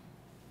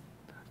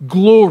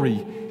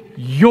 Glory,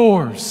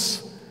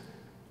 yours,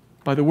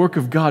 by the work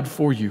of God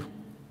for you.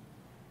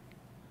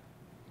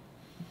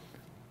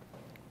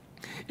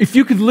 If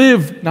you could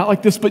live, not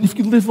like this, but if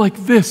you could live like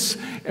this,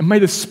 and may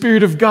the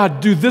Spirit of God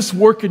do this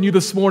work in you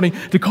this morning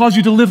to cause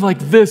you to live like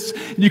this,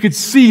 and you could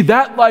see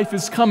that life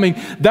is coming.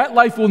 That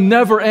life will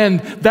never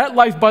end. That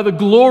life, by the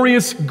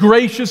glorious,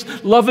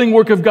 gracious, loving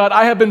work of God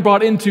I have been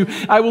brought into,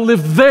 I will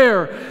live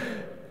there.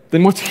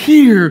 Then what's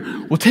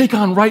here will take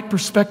on right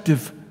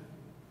perspective.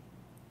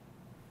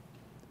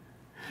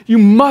 You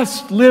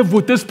must live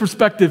with this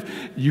perspective.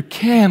 You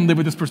can live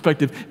with this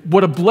perspective.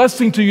 What a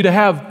blessing to you to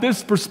have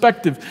this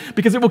perspective,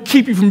 because it will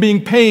keep you from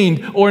being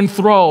pained or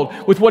enthralled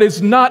with what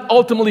is not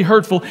ultimately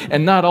hurtful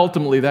and not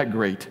ultimately that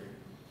great.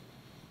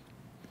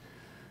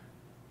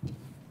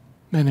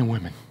 Men and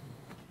women,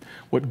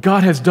 what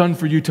God has done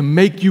for you to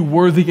make you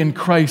worthy in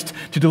Christ,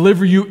 to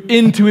deliver you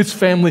into His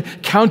family,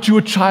 count you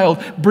a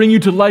child, bring you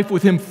to life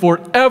with Him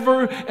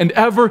forever and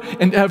ever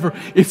and ever,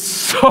 is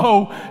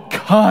so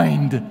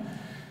kind.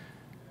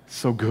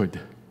 So good.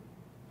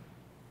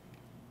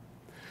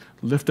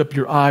 Lift up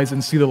your eyes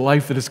and see the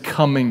life that is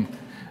coming.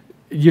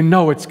 You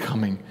know it's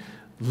coming.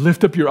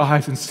 Lift up your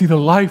eyes and see the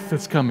life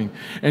that's coming.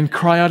 And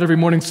cry out every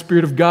morning,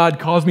 Spirit of God,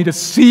 cause me to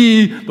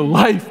see the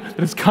life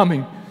that is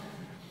coming.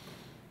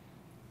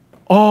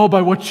 All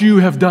by what you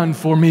have done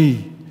for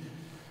me.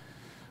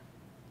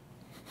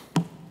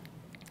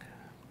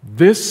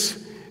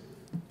 This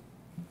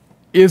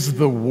is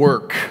the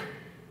work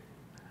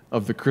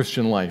of the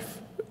Christian life.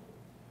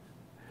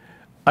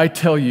 I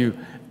tell you,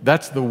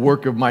 that's the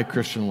work of my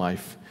Christian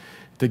life.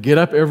 To get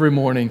up every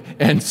morning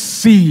and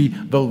see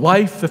the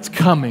life that's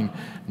coming,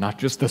 not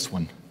just this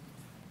one.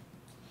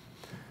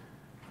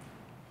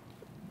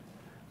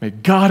 May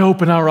God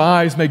open our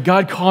eyes. May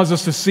God cause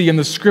us to see in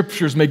the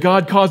Scriptures. May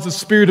God cause the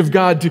Spirit of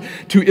God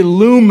to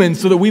illumine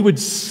so that we would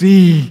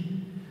see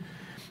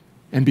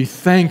and be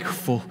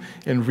thankful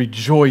and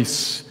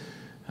rejoice.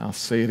 I'll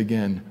say it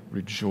again,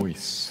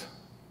 rejoice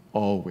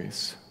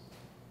always.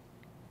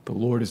 The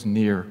Lord is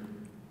near.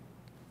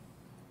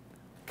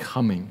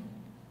 Coming.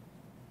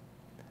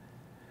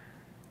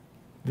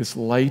 This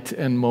light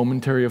and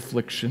momentary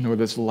affliction, or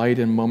this light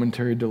and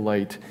momentary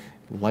delight,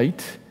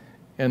 light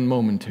and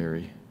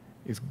momentary,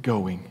 is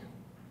going.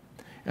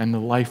 And the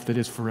life that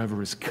is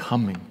forever is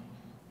coming.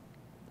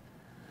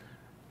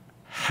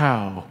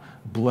 How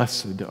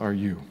blessed are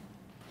you?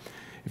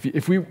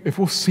 If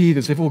we'll see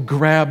this, if we'll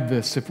grab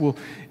this, if we'll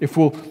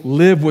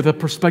live with a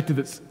perspective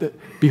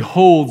that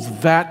beholds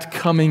that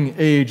coming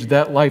age,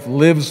 that life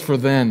lives for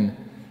then,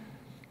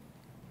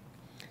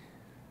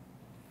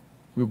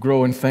 we'll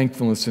grow in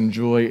thankfulness and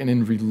joy and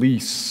in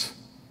release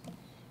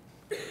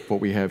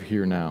what we have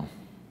here now.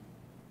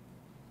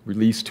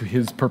 Release to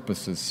His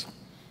purposes.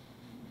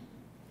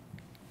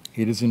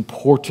 It is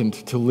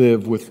important to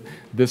live with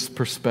this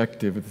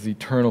perspective, this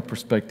eternal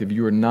perspective.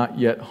 You are not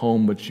yet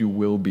home, but you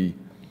will be.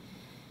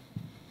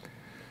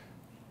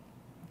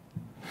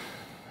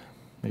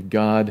 May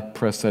God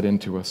press that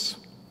into us.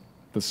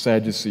 The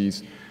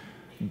Sadducees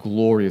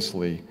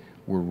gloriously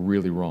were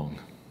really wrong.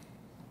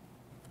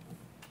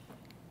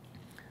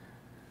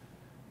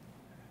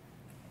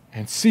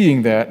 And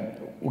seeing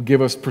that will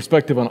give us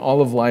perspective on all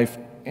of life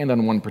and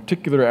on one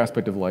particular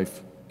aspect of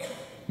life,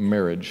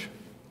 marriage.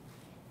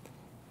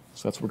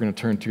 So that's what we're going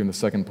to turn to in the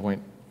second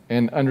point.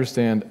 And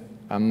understand,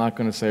 I'm not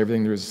going to say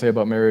everything there is to say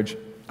about marriage.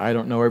 I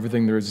don't know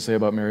everything there is to say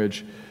about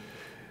marriage.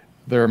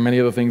 There are many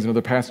other things in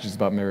other passages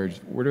about marriage.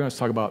 We're going to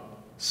talk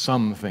about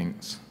some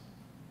things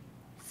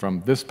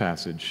from this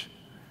passage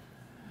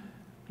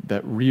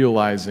that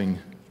realizing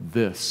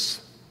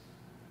this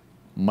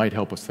might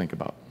help us think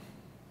about,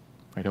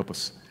 might help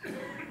us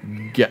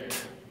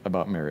get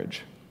about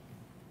marriage.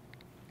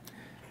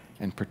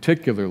 And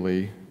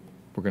particularly,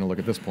 we're going to look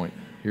at this point.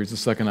 Here's the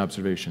second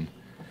observation.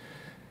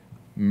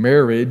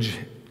 Marriage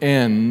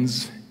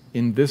ends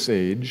in this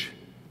age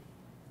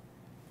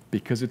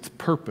because its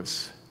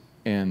purpose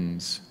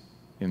ends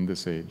in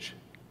this age.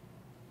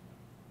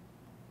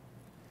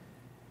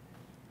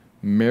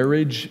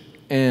 Marriage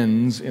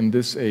ends in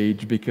this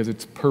age because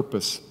its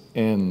purpose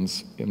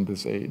ends in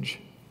this age.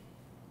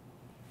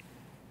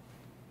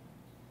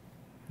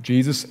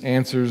 Jesus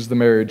answers the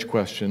marriage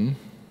question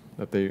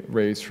that they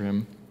raised for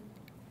him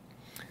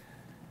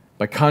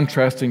by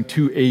contrasting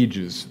two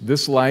ages,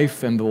 this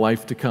life and the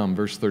life to come.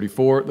 Verse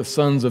 34, the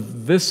sons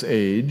of this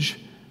age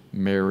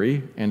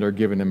marry and are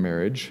given in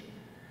marriage.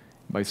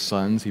 By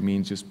sons, he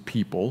means just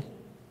people,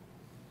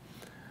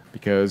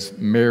 because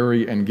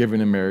marry and given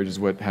in marriage is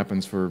what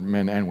happens for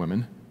men and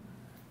women,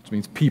 which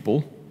means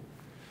people.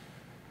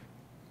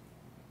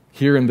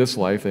 Here in this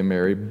life they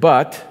marry,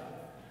 but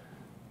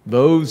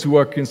those who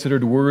are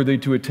considered worthy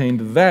to attain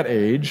to that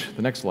age,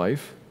 the next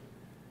life,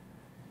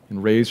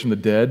 and raised from the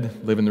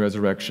dead, live in the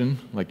resurrection,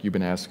 like you've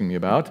been asking me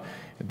about,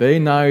 they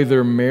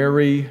neither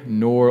marry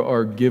nor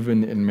are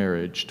given in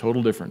marriage.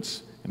 Total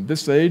difference. In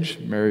this age,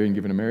 marry and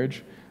given in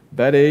marriage.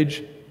 That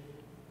age,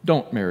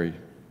 don't marry,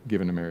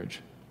 given in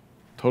marriage.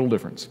 Total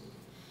difference.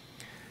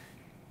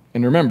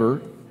 And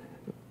remember,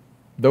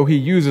 though he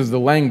uses the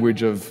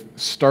language of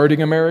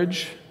starting a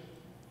marriage,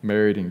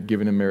 married and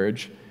given in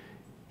marriage,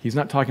 he's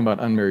not talking about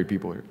unmarried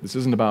people here. This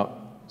isn't about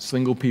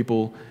single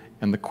people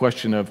and the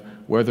question of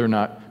whether or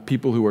not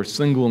people who are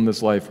single in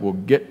this life will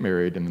get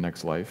married in the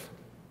next life.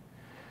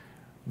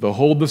 The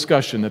whole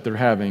discussion that they're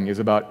having is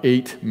about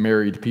 8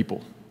 married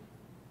people.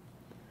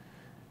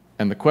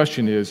 And the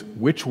question is,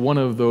 which one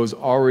of those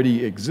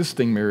already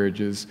existing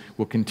marriages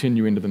will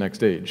continue into the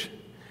next age?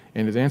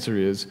 And his answer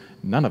is,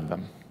 none of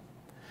them.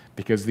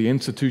 Because the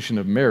institution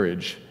of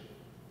marriage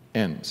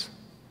ends.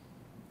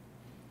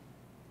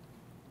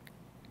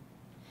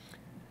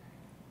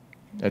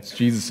 That's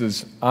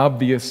Jesus'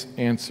 obvious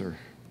answer.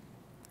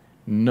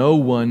 No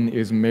one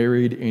is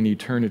married in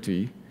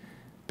eternity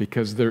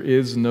because there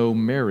is no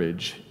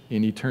marriage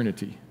in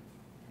eternity.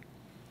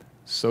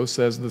 So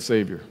says the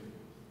Savior.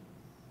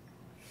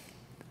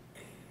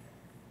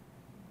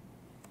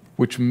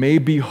 Which may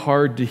be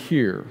hard to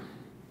hear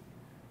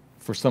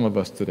for some of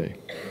us today.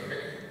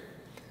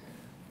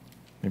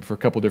 Maybe for a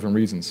couple different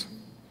reasons.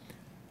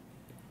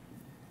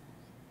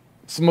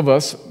 Some of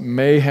us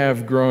may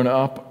have grown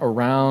up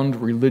around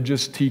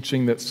religious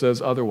teaching that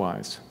says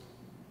otherwise.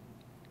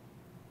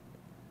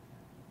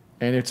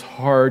 And it's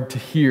hard to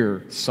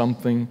hear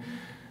something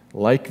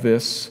like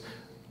this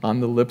on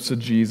the lips of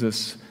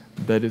Jesus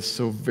that is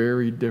so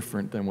very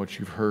different than what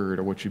you've heard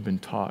or what you've been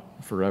taught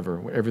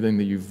forever. Everything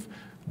that you've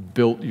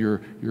built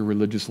your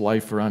religious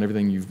life around,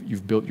 everything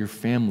you've built your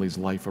family's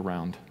life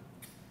around.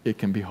 It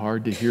can be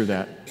hard to hear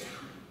that.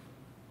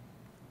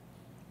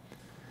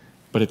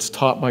 But it's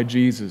taught by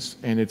Jesus,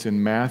 and it's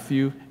in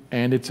Matthew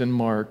and it's in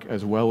Mark,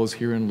 as well as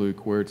here in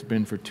Luke, where it's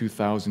been for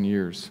 2,000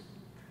 years.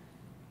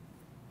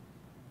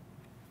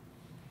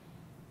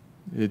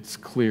 It's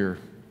clear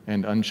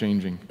and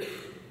unchanging.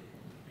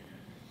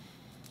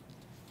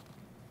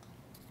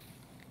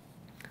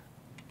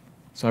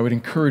 So I would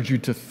encourage you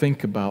to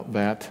think about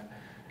that.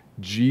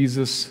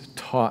 Jesus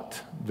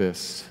taught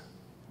this.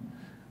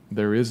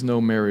 There is no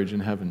marriage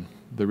in heaven.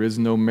 There is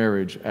no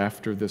marriage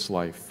after this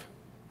life.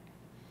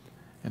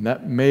 And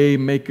that may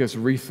make us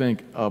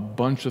rethink a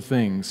bunch of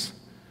things.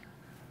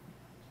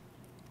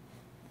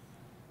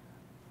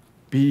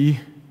 Be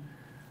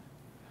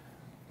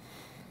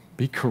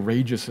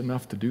courageous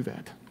enough to do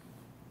that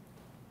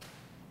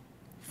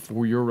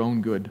for your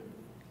own good.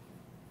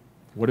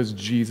 What does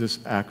Jesus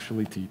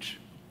actually teach?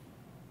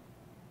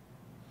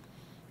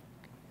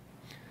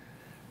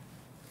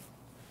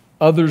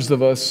 Others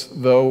of us,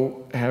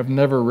 though, have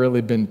never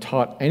really been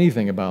taught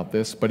anything about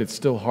this, but it's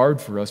still hard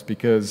for us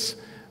because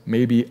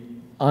maybe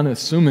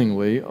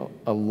unassumingly,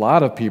 a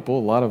lot of people,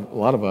 a lot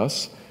of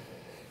us,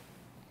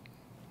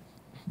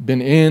 been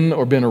in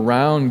or been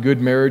around good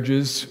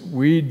marriages.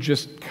 We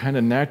just kind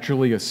of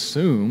naturally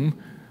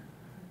assume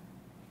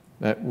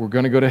that we're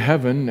going to go to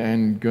heaven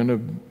and going to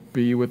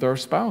be with our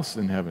spouse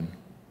in heaven.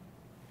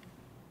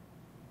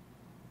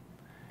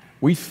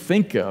 We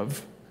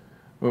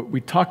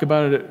talk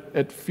about it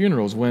at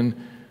funerals.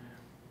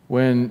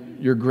 When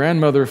your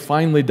grandmother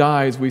finally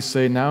dies, we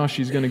say, now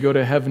she's going to go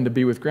to heaven to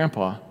be with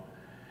grandpa.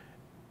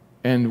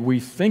 And we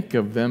think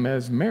of them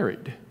as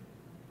married.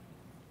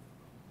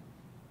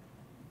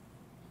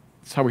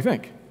 That's how we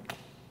think.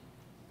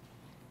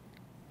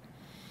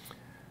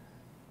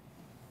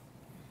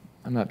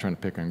 I'm not trying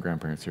to pick on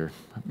grandparents here.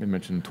 I've been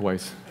mentioned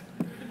twice.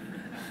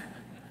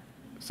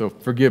 So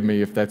forgive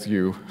me if that's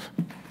you.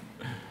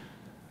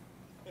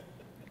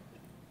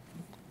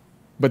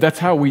 But that's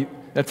how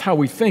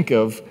we think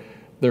of,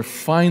 they're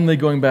finally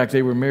going back.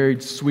 They were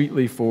married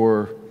sweetly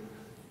for,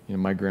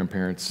 my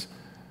grandparents,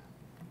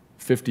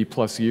 50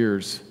 plus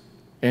years.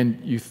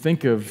 And you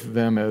think of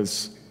them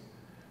as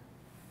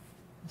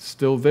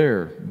still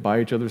there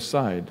by each other's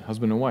side,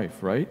 husband and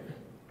wife, right?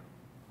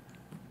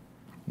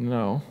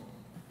 No,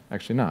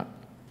 actually not.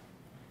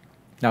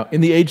 Now,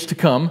 in the age to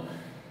come,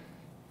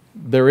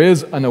 there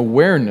is an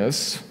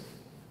awareness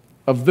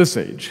of this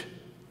age.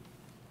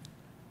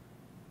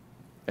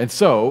 And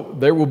so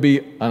there will be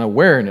an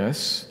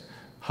awareness.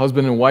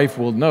 Husband and wife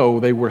will know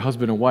they were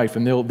husband and wife,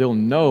 and they'll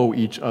know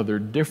each other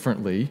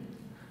differently,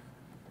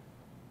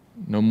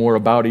 know more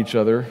about each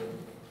other.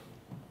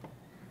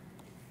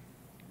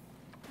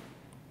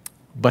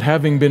 But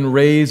having been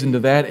raised into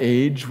that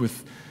age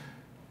with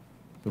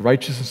the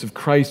righteousness of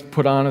Christ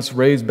put on us,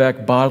 raised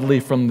back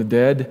bodily from the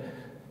dead,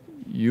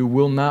 you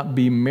will not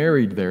be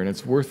married there. And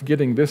it's worth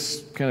getting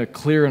this kind of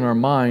clear in our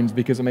minds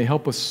because it may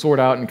help us sort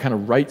out and kind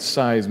of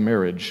right-size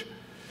marriage.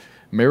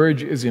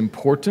 Marriage is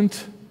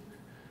important,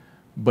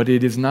 but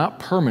it is not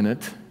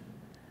permanent.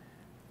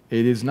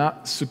 It is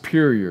not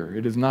superior.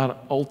 It is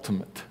not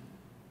ultimate.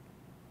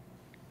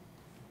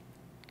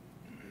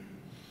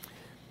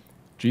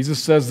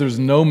 Jesus says there's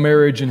no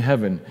marriage in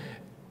heaven.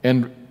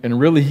 And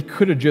really, he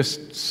could have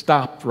just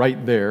stopped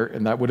right there,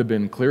 and that would have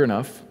been clear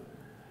enough,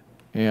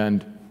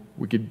 and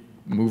we could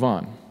move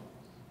on.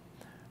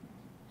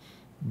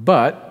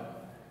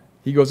 But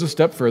he goes a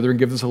step further and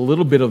gives us a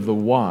little bit of the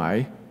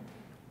why.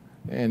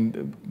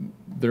 And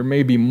there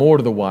may be more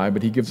to the why,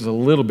 but he gives us a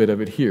little bit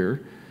of it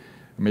here.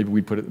 Maybe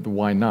we'd put it the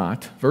why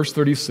not. Verse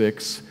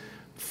 36,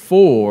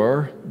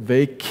 for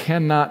they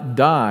cannot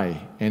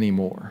die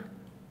anymore,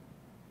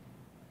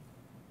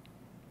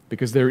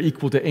 because they're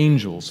equal to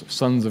angels,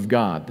 sons of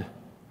God,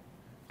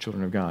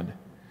 children of God,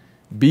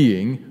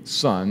 being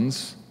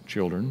sons,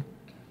 children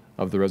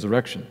of the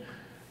resurrection.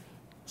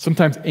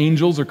 Sometimes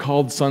angels are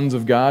called sons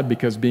of God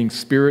because being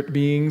spirit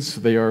beings,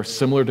 they are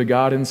similar to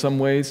God in some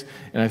ways.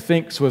 And I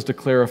think so as to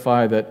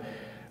clarify that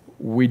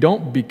we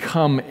don't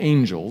become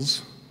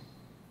angels.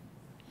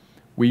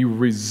 We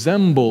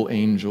resemble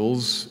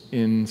angels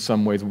in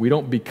some ways. We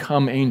don't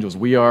become angels.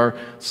 We are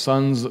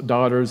sons,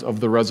 daughters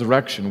of the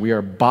resurrection. We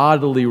are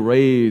bodily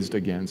raised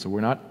again. So we're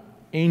not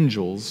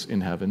angels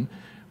in heaven.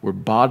 We're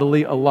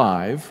bodily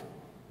alive.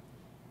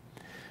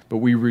 But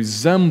we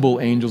resemble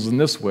angels in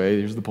this way.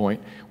 Here's the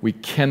point. We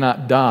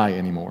cannot die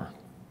anymore.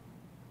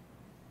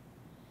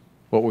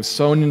 What was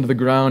sown into the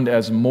ground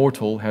as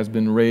mortal has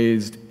been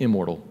raised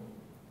immortal.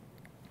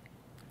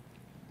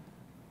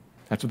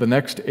 That's what the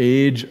next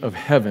age of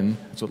heaven,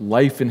 that's what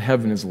life in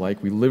heaven is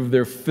like. We live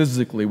there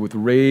physically with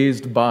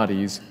raised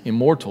bodies,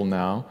 immortal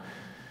now.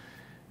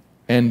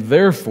 And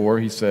therefore,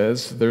 he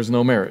says, there's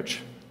no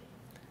marriage.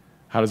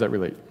 How does that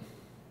relate?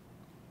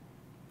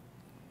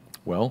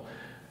 Well,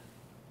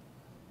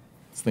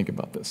 let's think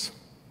about this.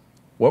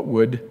 What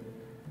would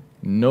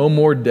no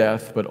more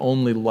death but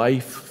only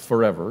life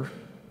forever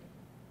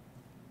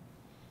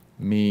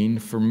mean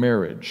for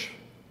marriage?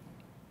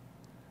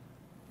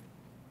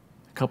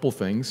 Couple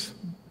things,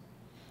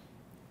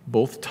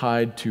 both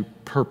tied to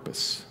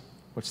purpose.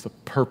 What's the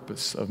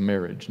purpose of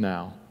marriage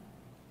now?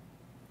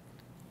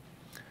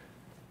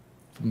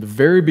 From the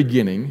very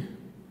beginning,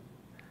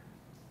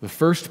 the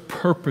first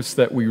purpose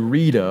that we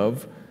read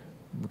of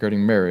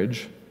regarding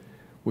marriage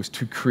was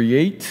to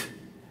create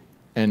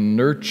and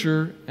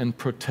nurture and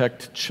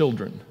protect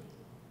children.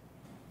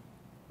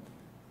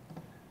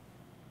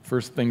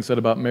 First thing said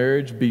about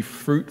marriage, be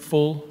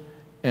fruitful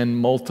and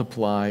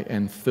multiply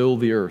and fill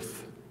the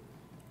earth.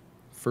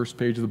 First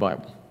page of the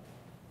Bible.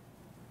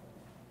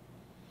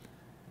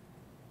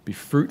 Be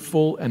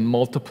fruitful and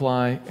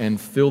multiply and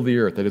fill the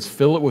earth. That is,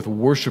 fill it with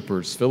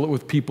worshipers. Fill it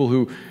with people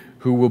who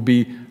will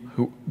be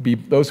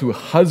those who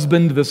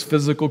husband this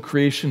physical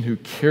creation, who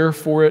care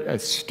for it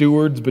as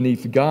stewards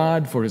beneath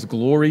God for His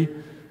glory.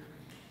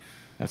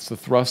 That's the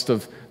thrust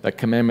of that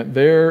commandment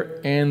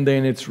there. And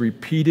then it's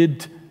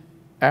repeated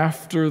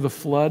after the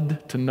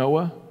flood to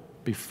Noah.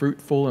 Be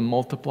fruitful and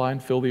multiply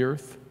and fill the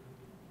earth.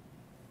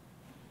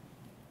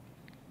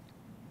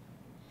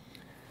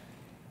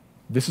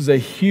 This is a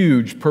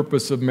huge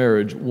purpose of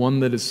marriage, one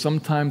that is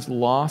sometimes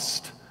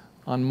lost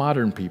on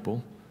modern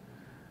people.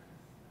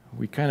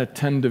 We kind of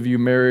tend to view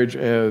marriage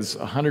as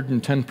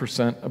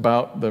 110%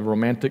 about the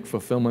romantic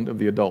fulfillment of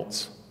the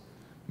adults,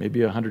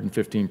 maybe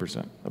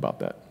 115% about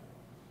that,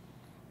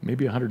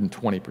 maybe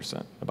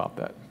 120% about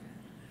that.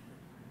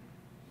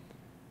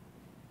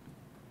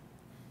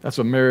 That's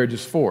what marriage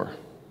is for,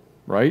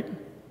 right?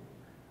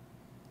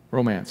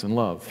 Romance and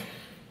love,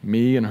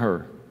 me and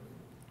her.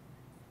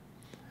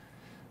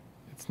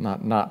 It's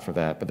not for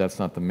that, but that's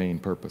not the main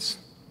purpose.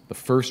 The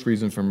first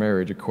reason for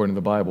marriage, according to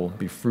the Bible,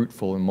 be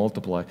fruitful and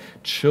multiply.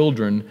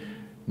 Children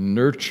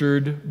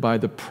nurtured by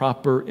the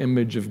proper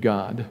image of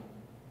God.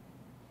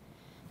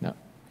 Now,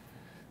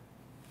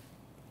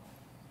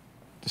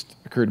 just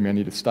occurred to me I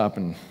need to stop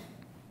and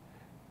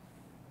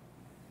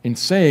in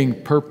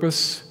saying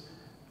purpose,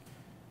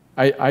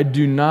 I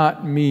do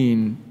not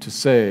mean to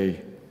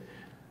say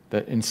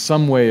that in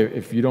some way,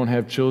 if you don't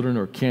have children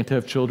or can't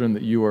have children,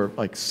 that you are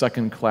like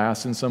second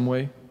class in some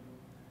way.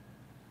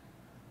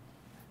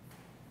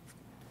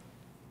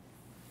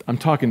 I'm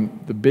talking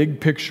the big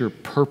picture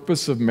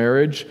purpose of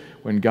marriage.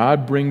 When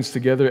God brings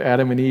together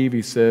Adam and Eve,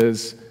 He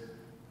says,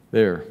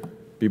 there,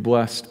 be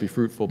blessed, be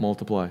fruitful,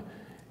 multiply.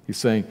 He's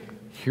saying,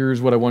 here's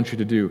what I want you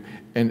to do.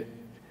 And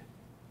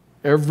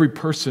every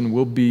person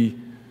will be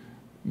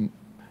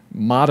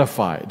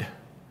modified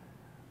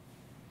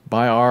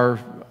by our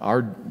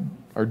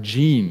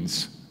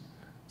genes.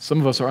 Some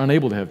of us are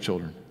unable to have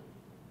children.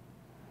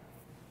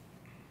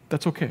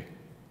 That's okay.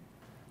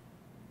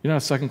 You're not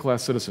a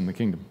second-class citizen in the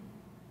kingdom.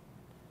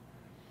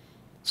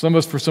 Some of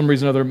us, for some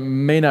reason or other,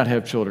 may not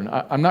have children.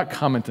 I'm not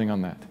commenting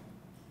on that.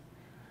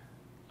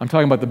 I'm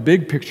talking about the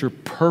big picture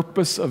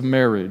purpose of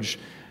marriage,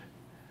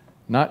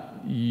 not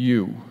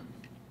you.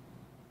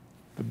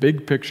 The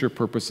big picture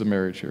purpose of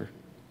marriage here.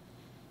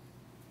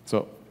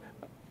 So,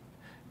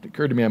 it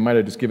occurred to me I might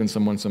have just given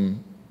someone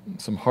some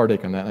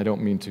heartache on that, and I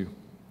don't mean to.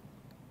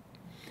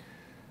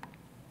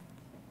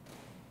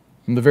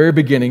 From the very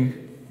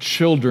beginning,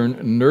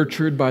 children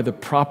nurtured by the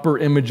proper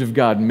image of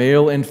God,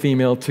 male and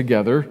female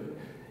together,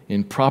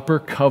 in proper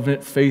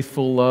covenant,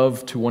 faithful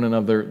love to one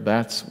another.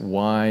 That's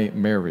why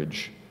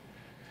marriage.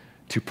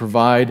 To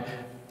provide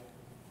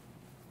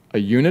a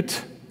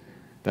unit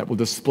that will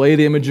display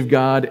the image of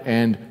God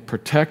and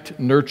protect,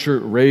 nurture,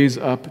 raise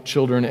up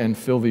children, and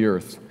fill the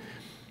earth.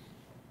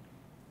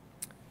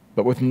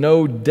 But with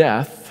no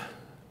death,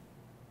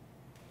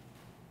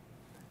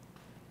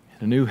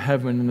 a new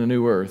heaven and a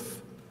new earth,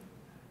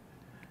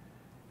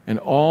 and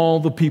all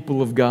the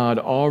people of God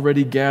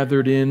already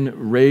gathered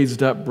in,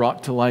 raised up,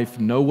 brought to life,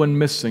 no one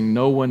missing,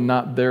 no one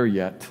not there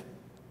yet,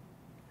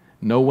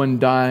 no one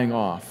dying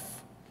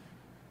off.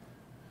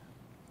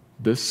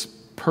 This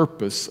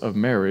purpose of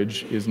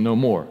marriage is no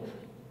more.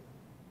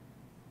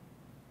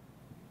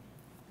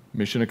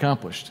 Mission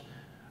accomplished.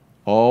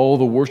 All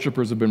the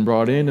worshipers have been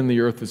brought in and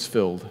the earth is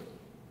filled.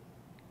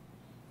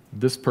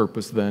 This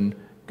purpose then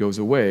goes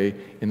away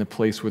in the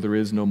place where there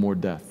is no more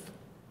death.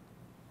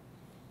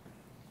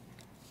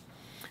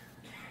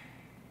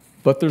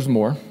 But there's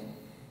more.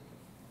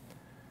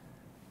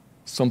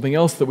 Something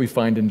else that we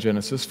find in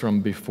Genesis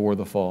from before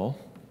the fall: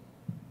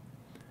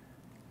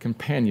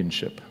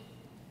 companionship.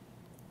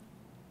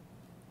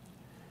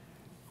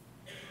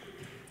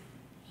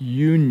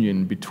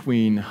 Union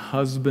between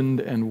husband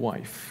and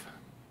wife.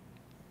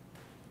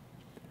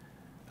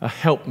 A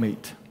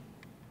helpmate,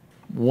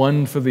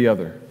 one for the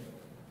other.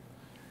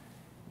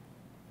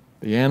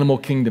 The animal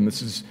kingdom,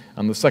 this is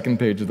on the second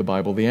page of the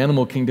Bible, the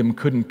animal kingdom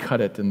couldn't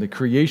cut it, and the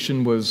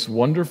creation was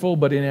wonderful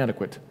but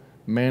inadequate.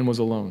 Man was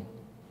alone.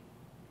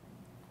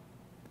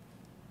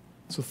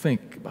 So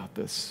think about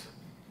this.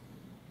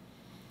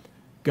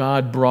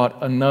 God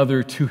brought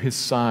another to his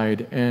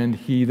side, and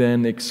he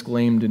then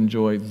exclaimed in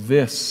joy,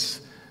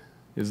 "This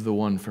is the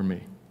one for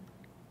me."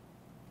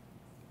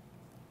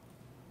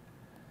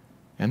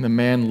 And the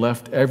man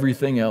left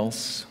everything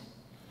else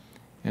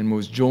and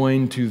was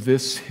joined to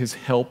this, his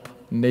help,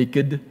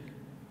 naked,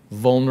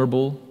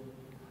 vulnerable,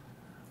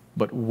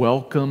 but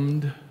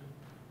welcomed,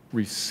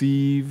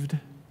 received,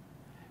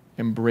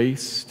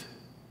 embraced,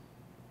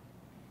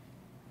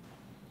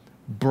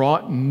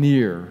 brought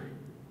near,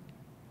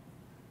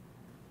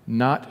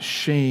 not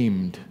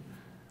shamed,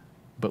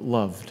 but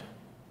loved.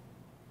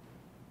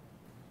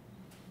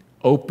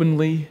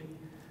 Openly,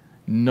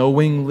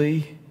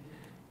 knowingly,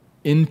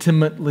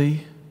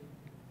 intimately,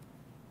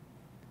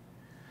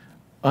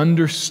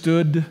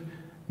 understood,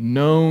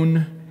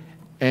 known,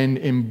 and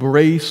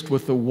embraced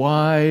with a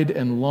wide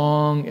and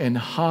long and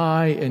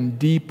high and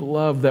deep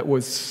love that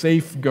was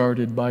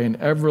safeguarded by an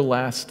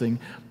everlasting,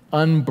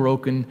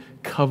 unbroken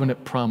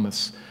covenant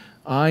promise.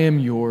 I am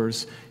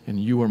yours and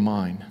you are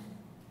mine.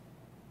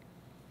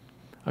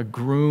 A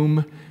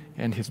groom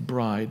and his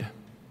bride.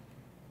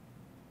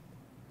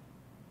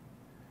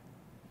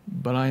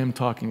 But I am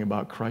talking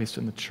about Christ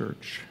and the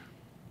church.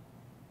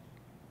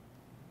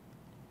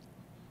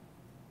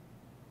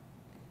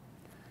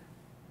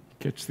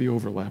 Catch the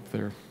overlap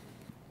there.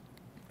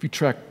 If you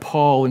track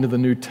Paul into the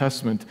New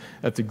Testament,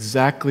 that's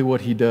exactly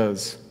what he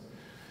does.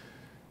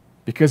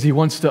 Because he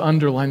wants to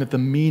underline that the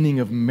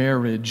meaning of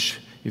marriage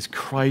is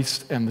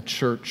Christ and the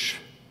church.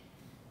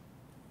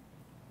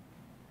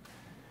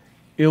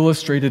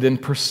 Illustrated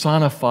and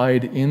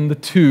personified in the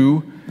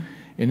two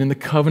and in the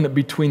covenant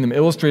between them.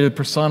 Illustrated,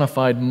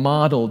 personified,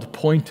 modeled,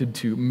 pointed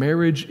to.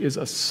 Marriage is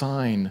a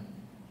sign.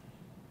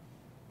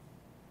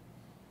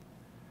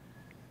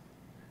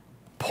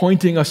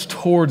 Pointing us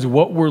towards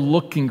what we're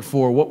looking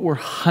for, what we're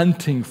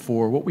hunting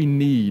for, what we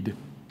need.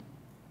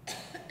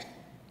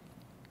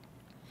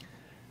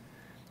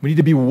 We need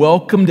to be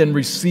welcomed and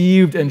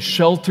received and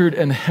sheltered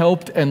and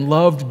helped and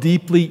loved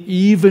deeply,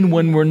 even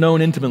when we're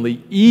known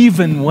intimately.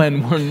 Even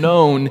when we're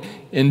known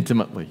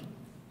intimately.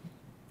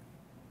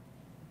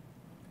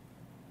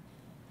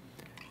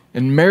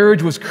 And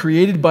marriage was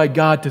created by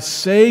God to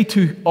say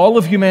to all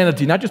of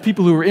humanity, not just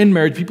people who are in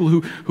marriage, people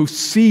who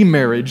see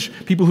marriage,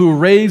 people who are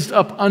raised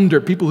up under,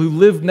 people who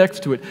live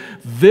next to it,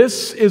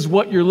 this is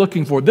what you're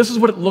looking for. This is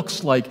what it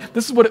looks like.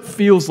 This is what it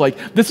feels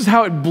like. This is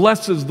how it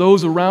blesses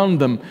those around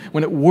them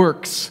when it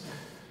works.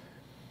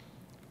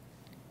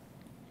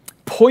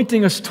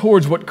 Pointing us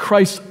towards what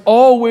Christ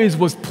always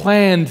was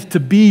planned to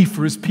be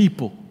for his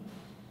people.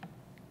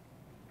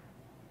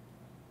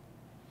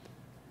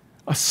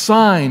 A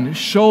sign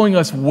showing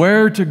us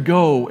where to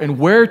go and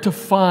where to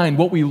find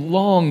what we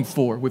long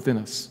for within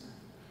us.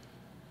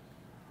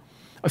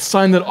 A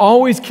sign that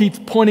always keeps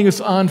pointing us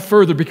on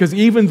further, because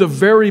even the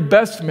very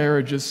best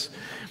marriages,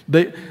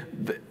 they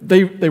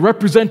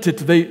represent it,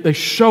 they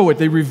show it,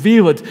 they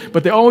reveal it,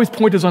 but they always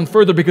point us on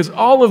further, because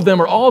all of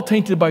them are all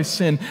tainted by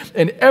sin,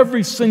 and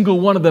every single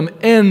one of them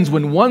ends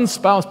when one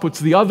spouse puts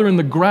the other in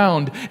the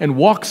ground and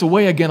walks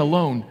away again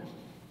alone.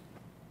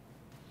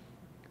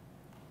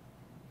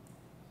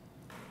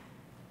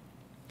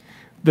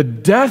 The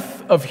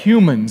death of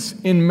humans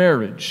in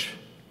marriage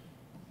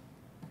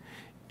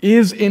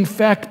is, in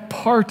fact,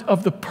 part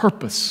of the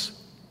purpose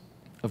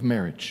of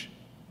marriage.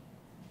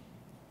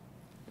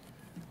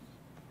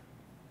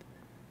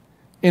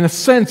 In a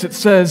sense, it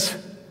says,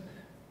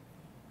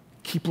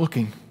 keep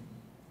looking.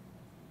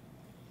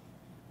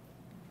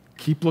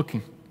 Keep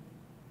looking.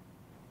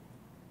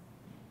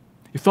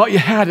 You thought you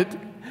had it.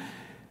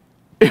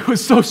 It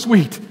was so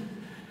sweet.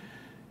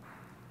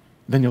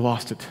 Then you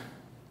lost it.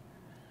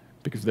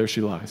 Because there she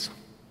lies.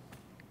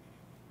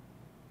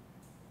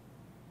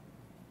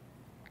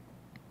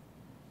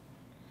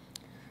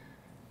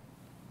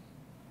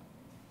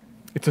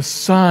 It's a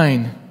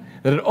sign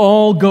that it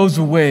all goes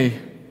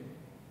away.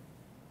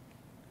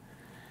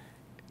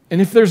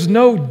 And if there's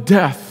no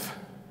death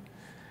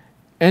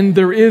and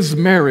there is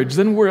marriage,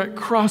 then we're at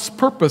cross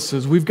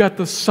purposes. We've got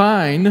the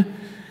sign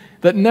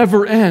that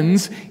never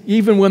ends,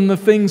 even when the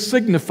thing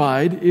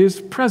signified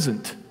is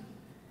present.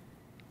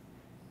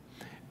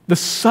 The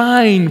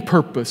sign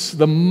purpose,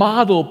 the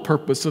model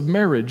purpose of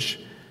marriage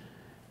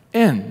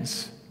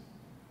ends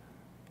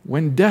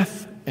when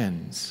death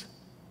ends.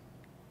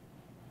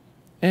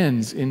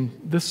 Ends in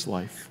this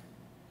life.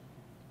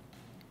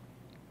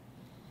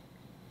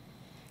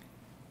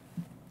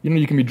 You know,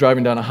 you can be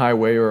driving down a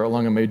highway or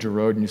along a major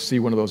road and you see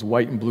one of those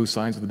white and blue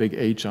signs with a big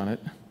H on it.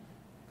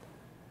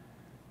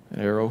 An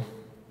arrow.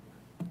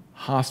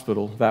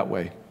 Hospital, that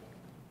way.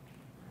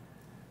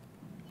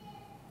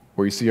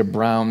 Where you see a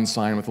brown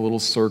sign with a little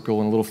circle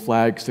and a little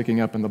flag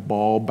sticking up and the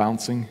ball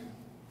bouncing.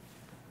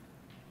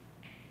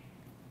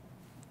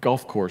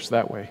 Golf course,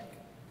 that way.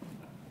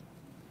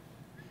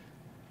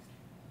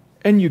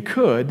 And you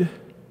could,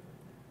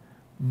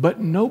 but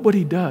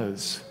nobody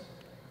does,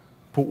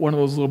 put one of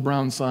those little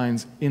brown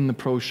signs in the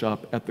pro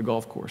shop at the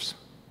golf course.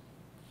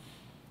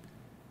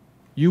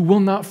 You will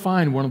not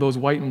find one of those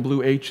white and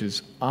blue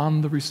H's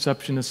on the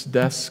receptionist's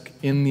desk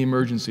in the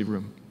emergency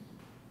room.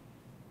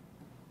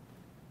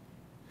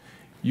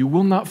 You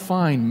will not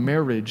find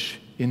marriage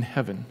in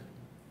heaven.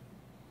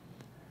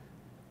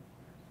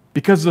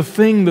 Because the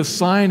thing the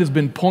sign has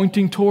been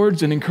pointing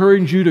towards and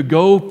encouraging you to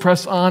go,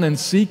 press on, and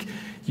seek,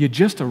 you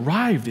just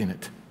arrived in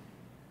it.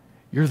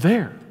 You're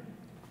there.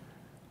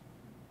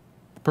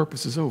 The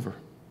purpose is over.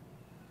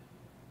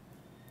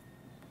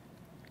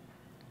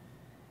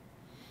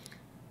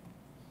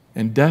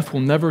 And death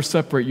will never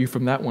separate you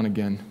from that one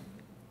again.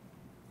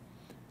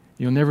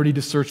 You'll never need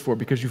to search for it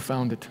because you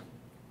found it.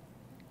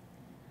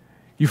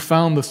 You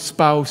found the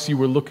spouse you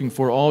were looking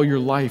for all your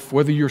life.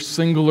 Whether you're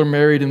single or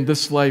married in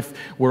this life,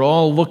 we're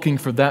all looking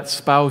for that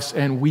spouse,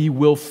 and we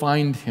will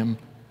find him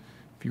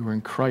if you are in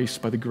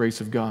Christ by the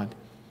grace of God.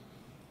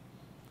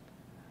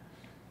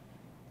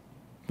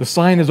 The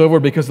sign is over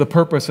because the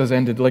purpose has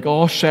ended. Like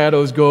all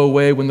shadows go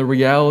away when the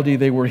reality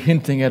they were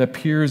hinting at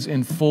appears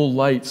in full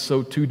light,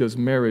 so too does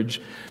marriage.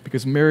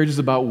 Because marriage is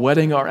about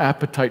whetting our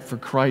appetite for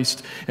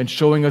Christ and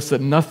showing us that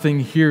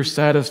nothing here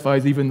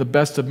satisfies even the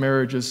best of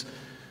marriages.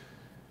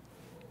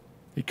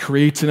 It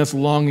creates in us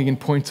longing and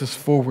points us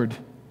forward.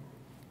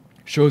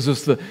 Shows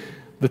us the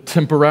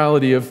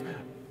temporality of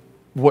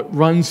what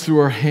runs through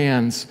our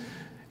hands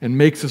and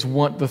makes us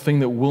want the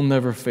thing that will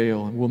never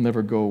fail and will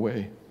never go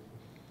away.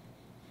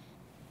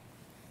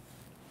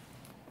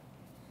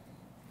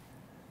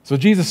 So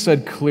Jesus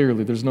said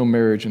clearly there's no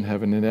marriage in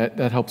heaven, and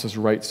that helps us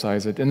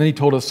right-size it. And then he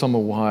told us some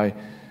of why.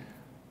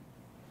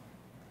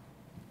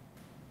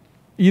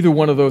 Either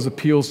one of those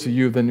appeals to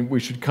you, then we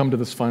should come to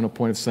this final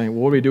point of saying,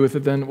 well, what do we do with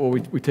it then? Well,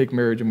 we take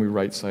marriage and we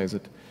right-size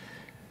it.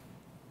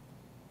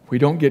 We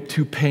don't get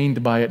too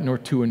pained by it nor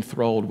too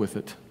enthralled with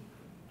it.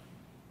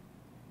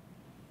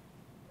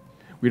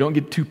 We don't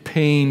get too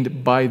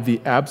pained by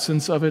the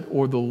absence of it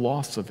or the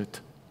loss of it.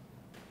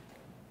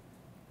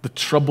 The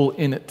trouble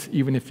in it,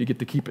 even if you get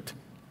to keep it.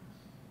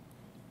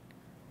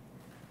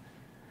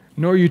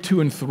 Nor are you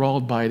too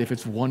enthralled by it if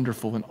it's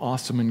wonderful and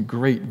awesome and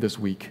great this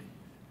week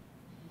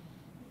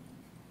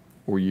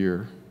or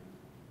year.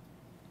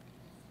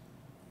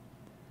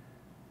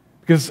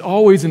 Because it's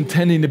always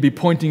intending to be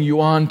pointing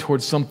you on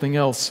towards something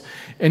else.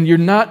 And you're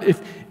not,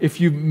 if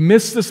you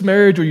miss this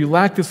marriage or you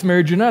lack this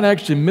marriage, you're not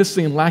actually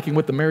missing and lacking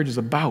what the marriage is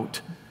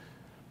about.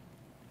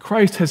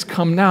 Christ has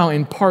come now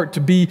in part to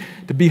be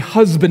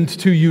husband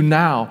to you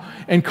now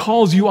and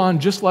calls you on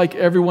just like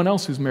everyone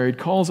else who's married,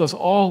 calls us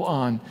all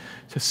on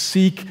to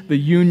seek the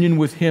union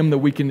with him that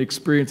we can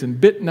experience in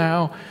bit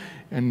now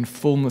and in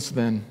fullness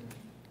then.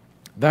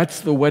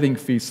 That's the wedding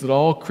feast that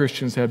all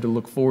Christians have to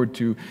look forward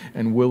to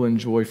and will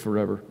enjoy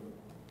forever.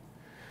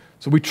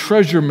 So we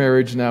treasure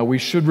marriage now. We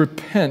should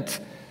repent.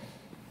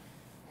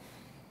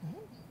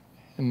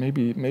 And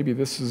maybe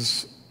this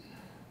is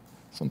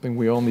something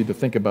we all need to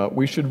think about.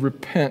 We should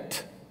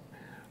repent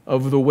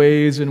of the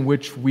ways in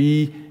which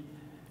we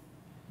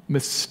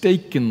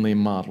mistakenly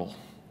model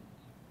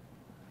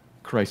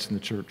Christ in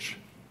the church.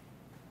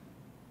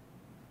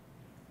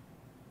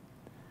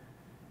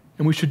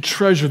 And we should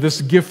treasure this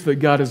gift that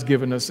God has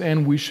given us,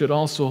 and we should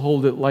also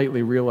hold it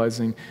lightly,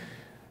 realizing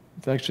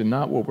it's actually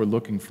not what we're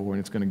looking for, and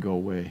it's going to go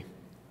away.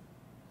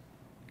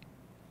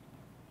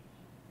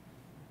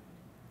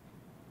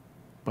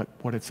 But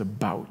what it's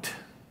about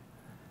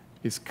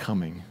is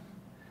coming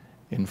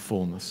in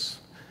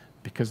fullness,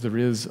 because there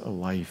is a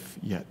life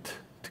yet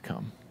to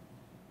come.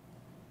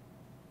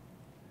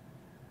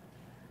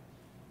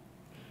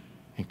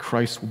 And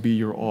Christ will be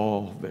your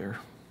all there.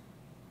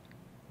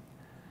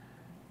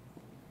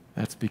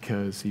 That's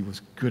because he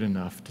was good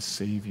enough to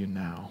save you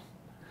now,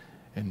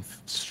 and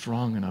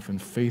strong enough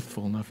and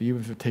faithful enough, even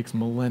if it takes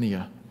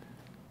millennia,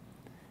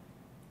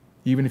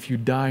 even if you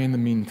die in the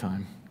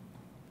meantime.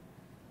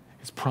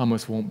 His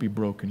promise won't be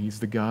broken. He's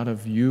the God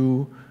of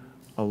you,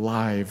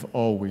 alive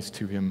always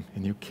to him,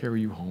 and he'll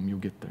carry you home. You'll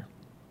get there.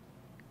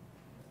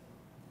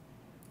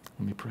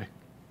 Let me pray.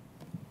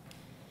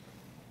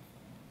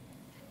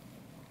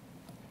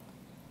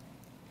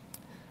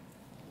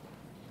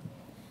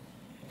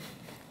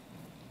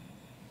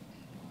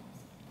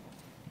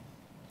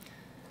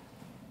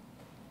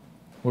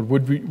 Lord,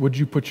 would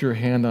you put your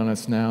hand on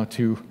us now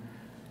to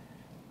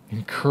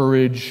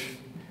encourage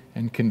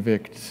and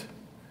convict,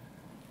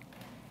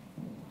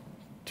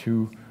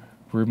 to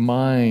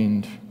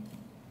remind,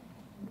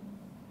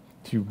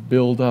 to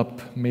build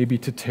up, maybe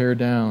to tear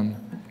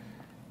down.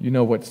 You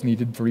know what's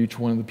needed for each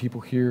one of the people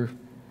here.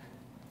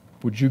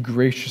 would you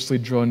graciously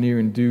draw near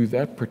and do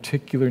that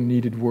particular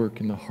needed work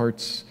in the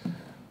hearts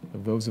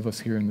of those of us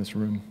here in this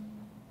room?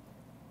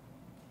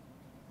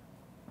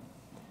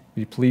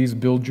 Will you please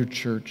build your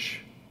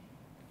church?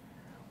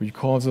 Will you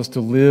cause us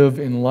to live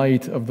in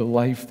light of the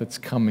life that's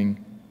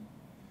coming?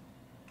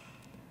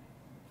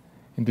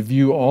 And to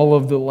view all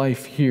of the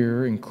life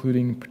here,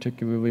 including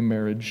particularly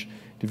marriage,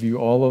 to view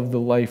all of the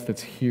life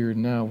that's here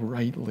now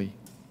rightly.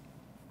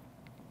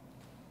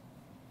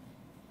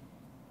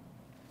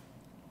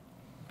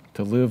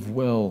 To live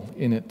well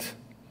in it,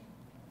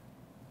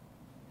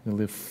 and to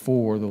live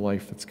for the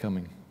life that's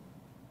coming.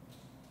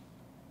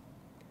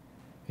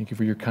 Thank you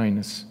for your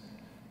kindness.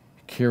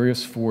 Carry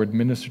us forward,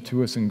 minister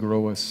to us, and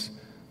grow us.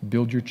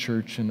 Build your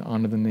church and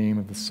honor the name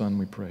of the Son,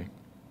 we pray.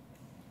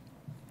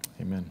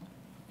 Amen.